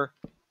 4,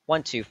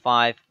 1, 2,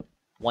 5,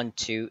 1,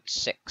 2,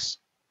 6.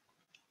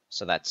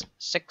 So that's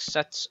 6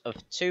 sets of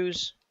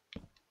 2s.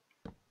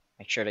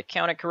 Make sure to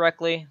count it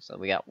correctly. So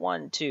we got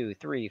 1, 2,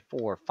 3,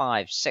 4,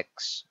 5,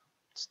 6.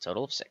 It's a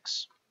total of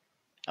 6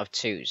 of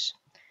 2s.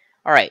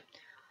 Alright.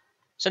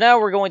 So now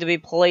we're going to be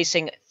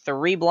placing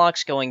 3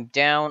 blocks going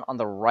down on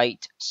the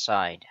right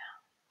side.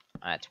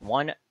 That's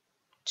 1,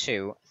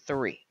 2,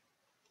 3.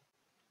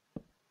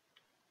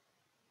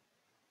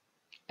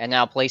 And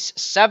now place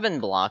 7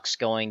 blocks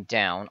going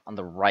down on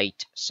the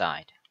right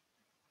side.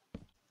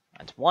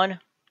 That's 1,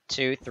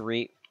 2,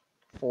 3,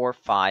 4,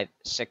 5,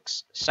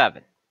 6,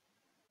 7.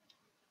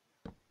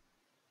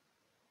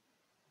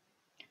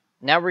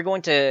 Now we're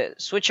going to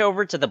switch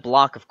over to the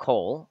block of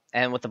coal,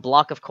 and with the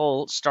block of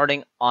coal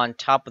starting on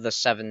top of the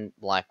 7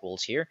 black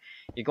walls here,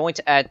 you're going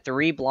to add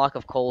 3 block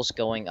of coals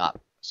going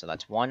up. So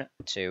that's 1,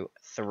 2,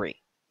 3.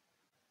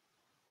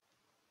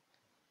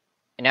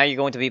 And now you're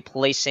going to be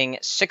placing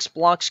 6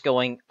 blocks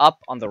going up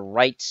on the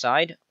right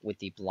side with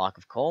the block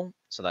of coal.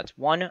 So that's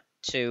 1,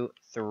 2,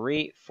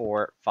 3,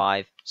 4,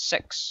 5,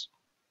 6.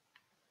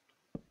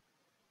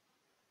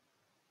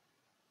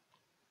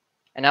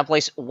 And now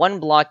place 1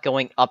 block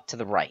going up to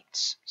the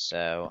right.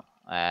 So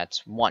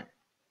that's 1.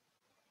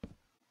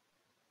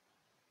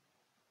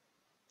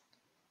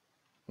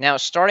 Now,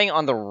 starting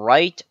on the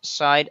right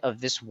side of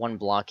this 1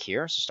 block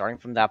here, so starting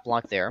from that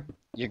block there,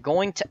 you're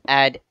going to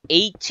add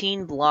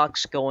 18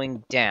 blocks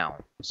going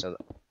down. So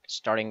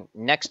starting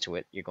next to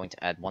it, you're going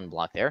to add 1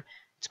 block there.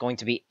 It's going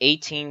to be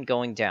 18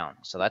 going down.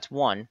 So that's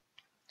 1,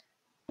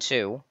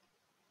 2,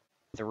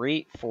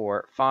 3,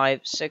 4,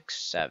 5,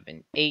 6,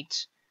 7,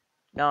 8,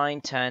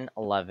 9, 10,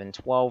 11,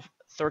 12,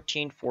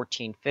 13,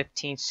 14,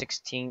 15,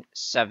 16,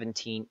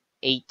 17,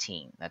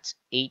 18. That's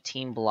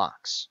 18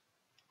 blocks.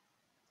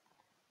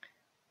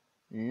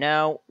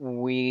 Now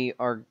we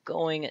are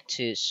going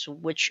to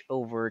switch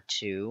over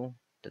to,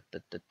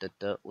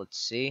 let's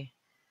see,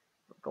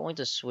 we're going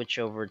to switch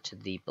over to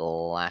the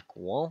black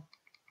wall.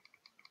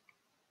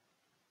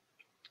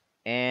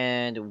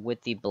 And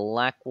with the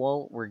black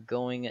wall, we're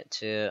going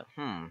to,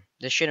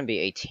 this shouldn't be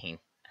 18.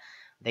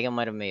 I think I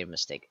might have made a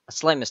mistake. A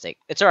slight mistake.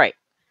 It's alright.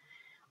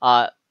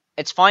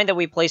 It's fine that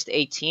we placed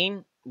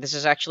 18. This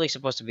is actually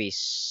supposed to be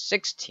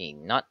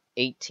 16, not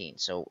 18.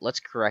 So let's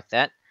correct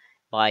that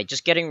by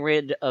just getting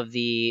rid of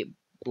the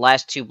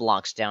last 2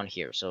 blocks down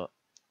here. So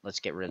let's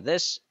get rid of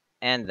this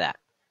and that.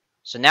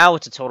 So now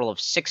it's a total of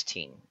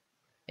 16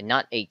 and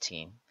not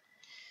 18.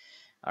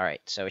 Alright,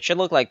 so it should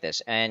look like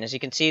this. And as you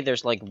can see,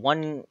 there's like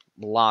 1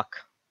 block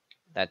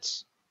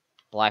that's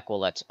black wool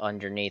that's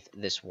underneath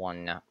this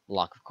 1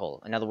 block of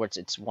coal. In other words,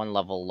 it's 1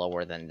 level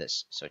lower than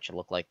this, so it should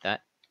look like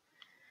that.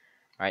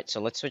 Alright, so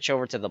let's switch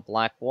over to the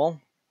black wool.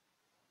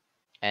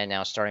 And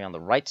now starting on the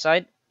right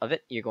side of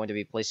it, you're going to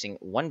be placing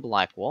 1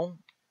 black wool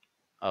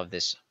of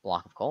this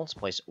block of coal. Let's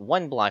place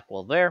 1 black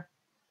wool there.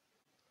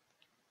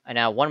 And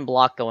now 1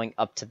 block going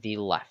up to the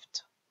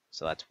left.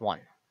 So that's 1.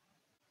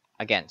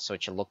 Again, so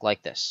it should look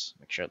like this.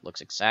 Make sure it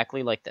looks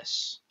exactly like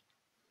this.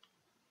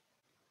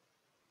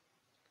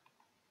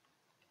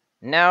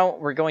 Now,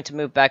 we're going to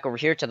move back over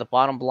here to the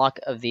bottom block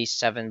of these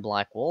 7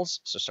 black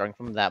walls. So starting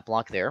from that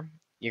block there,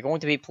 you're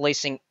going to be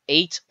placing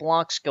 8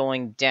 blocks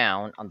going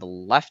down on the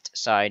left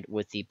side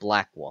with the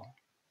black wall.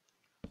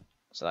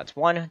 So that's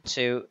 1,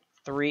 2,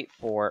 3,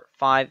 4,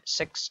 5,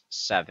 6,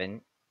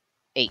 7,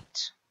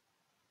 8.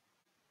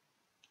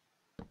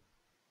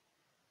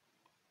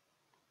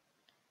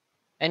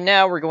 And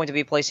now we're going to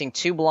be placing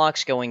 2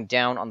 blocks going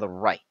down on the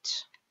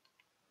right.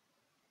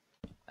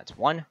 That's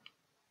 1,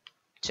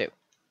 2.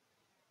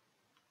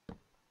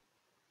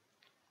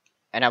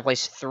 And I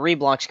place 3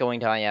 blocks going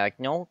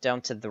diagonal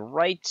down to the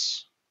right.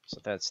 So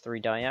that's 3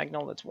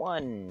 diagonal. That's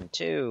 1,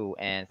 2,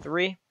 and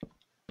 3.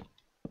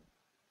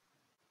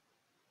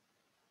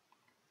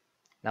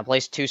 Now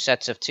place 2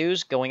 sets of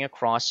 2s going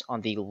across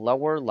on the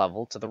lower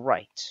level to the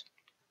right.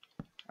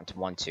 That's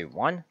 1, 2,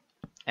 1,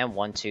 and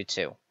 1, 2,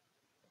 2.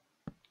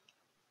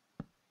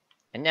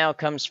 And now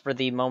comes for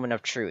the moment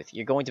of truth.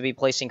 You're going to be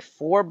placing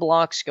 4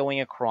 blocks going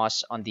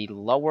across on the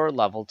lower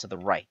level to the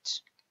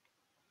right.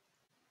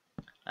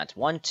 That's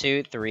 1,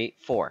 2, 3,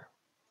 4.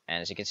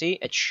 And as you can see,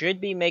 it should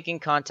be making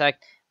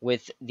contact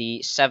with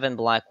the 7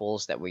 black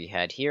walls that we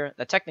had here.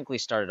 That technically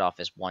started off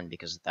as 1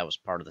 because that was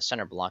part of the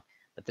center block,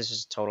 but this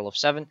is a total of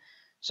 7.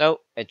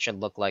 So it should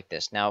look like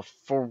this. Now,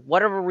 for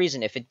whatever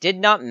reason, if it did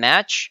not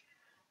match,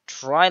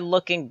 try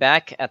looking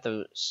back at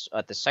the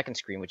second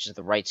screen, which is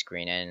the right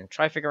screen, and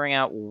try figuring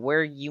out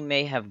where you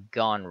may have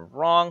gone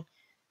wrong.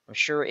 I'm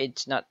sure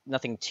it's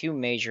nothing too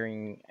major,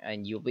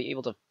 and you'll be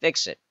able to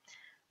fix it.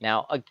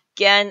 Now,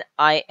 again,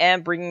 I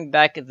am bringing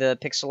back the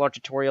pixel art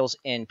tutorials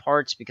in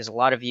parts because a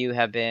lot of you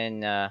have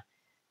been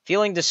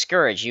feeling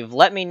discouraged. You've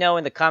let me know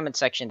in the comment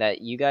section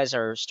that you guys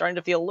are starting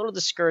to feel a little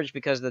discouraged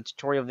because the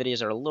tutorial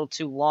videos are a little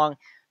too long,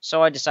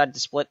 so I decided to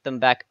split them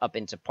back up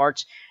into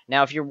parts.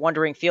 Now, if you're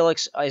wondering,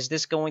 Felix, is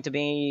this going to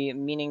be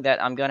meaning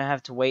that I'm going to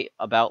have to wait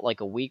about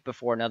like a week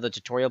before another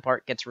tutorial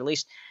part gets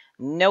released?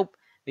 Nope.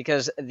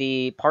 Because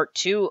the part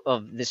 2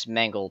 of this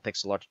Mangle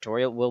pixel art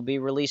tutorial will be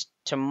released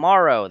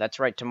tomorrow. That's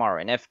right,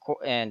 tomorrow.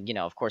 And you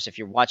know, of course, if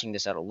you're watching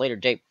this at a later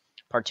date,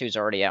 part 2 is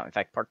already out. In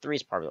fact, part 3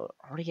 is probably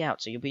already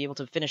out, so you'll be able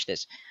to finish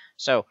this.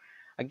 So,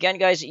 again,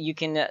 guys, you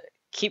can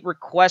keep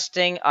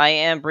requesting. I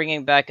am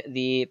bringing back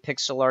the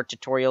pixel art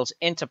tutorials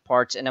into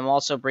parts, and I'm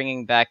also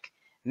bringing back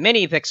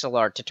mini pixel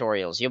art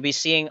tutorials. You'll be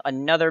seeing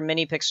another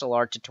mini pixel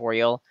art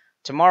tutorial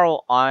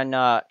tomorrow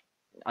on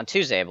on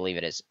Tuesday, I believe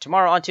it is.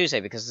 Tomorrow on Tuesday,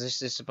 because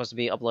this is supposed to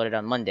be uploaded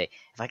on Monday.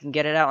 If I can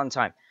get it out on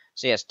time.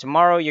 So yes,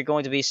 tomorrow you're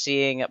going to be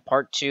seeing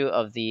part 2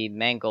 of the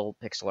Mangle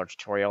pixel art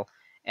tutorial,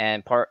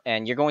 and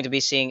you're going to be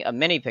seeing a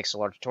mini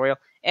pixel art tutorial,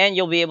 and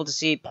you'll be able to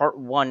see part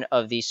 1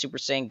 of the Super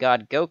Saiyan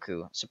God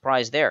Goku.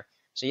 Surprise there.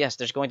 So yes,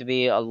 there's going to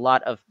be a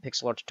lot of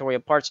pixel art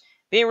tutorial parts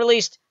being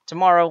released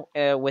tomorrow,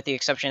 with the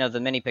exception of the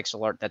mini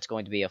pixel art. That's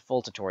going to be a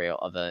full tutorial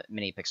of a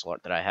mini pixel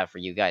art that I have for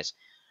you guys.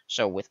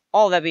 So with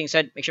all that being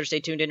said, make sure to stay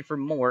tuned in for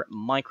more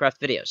Minecraft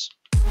videos.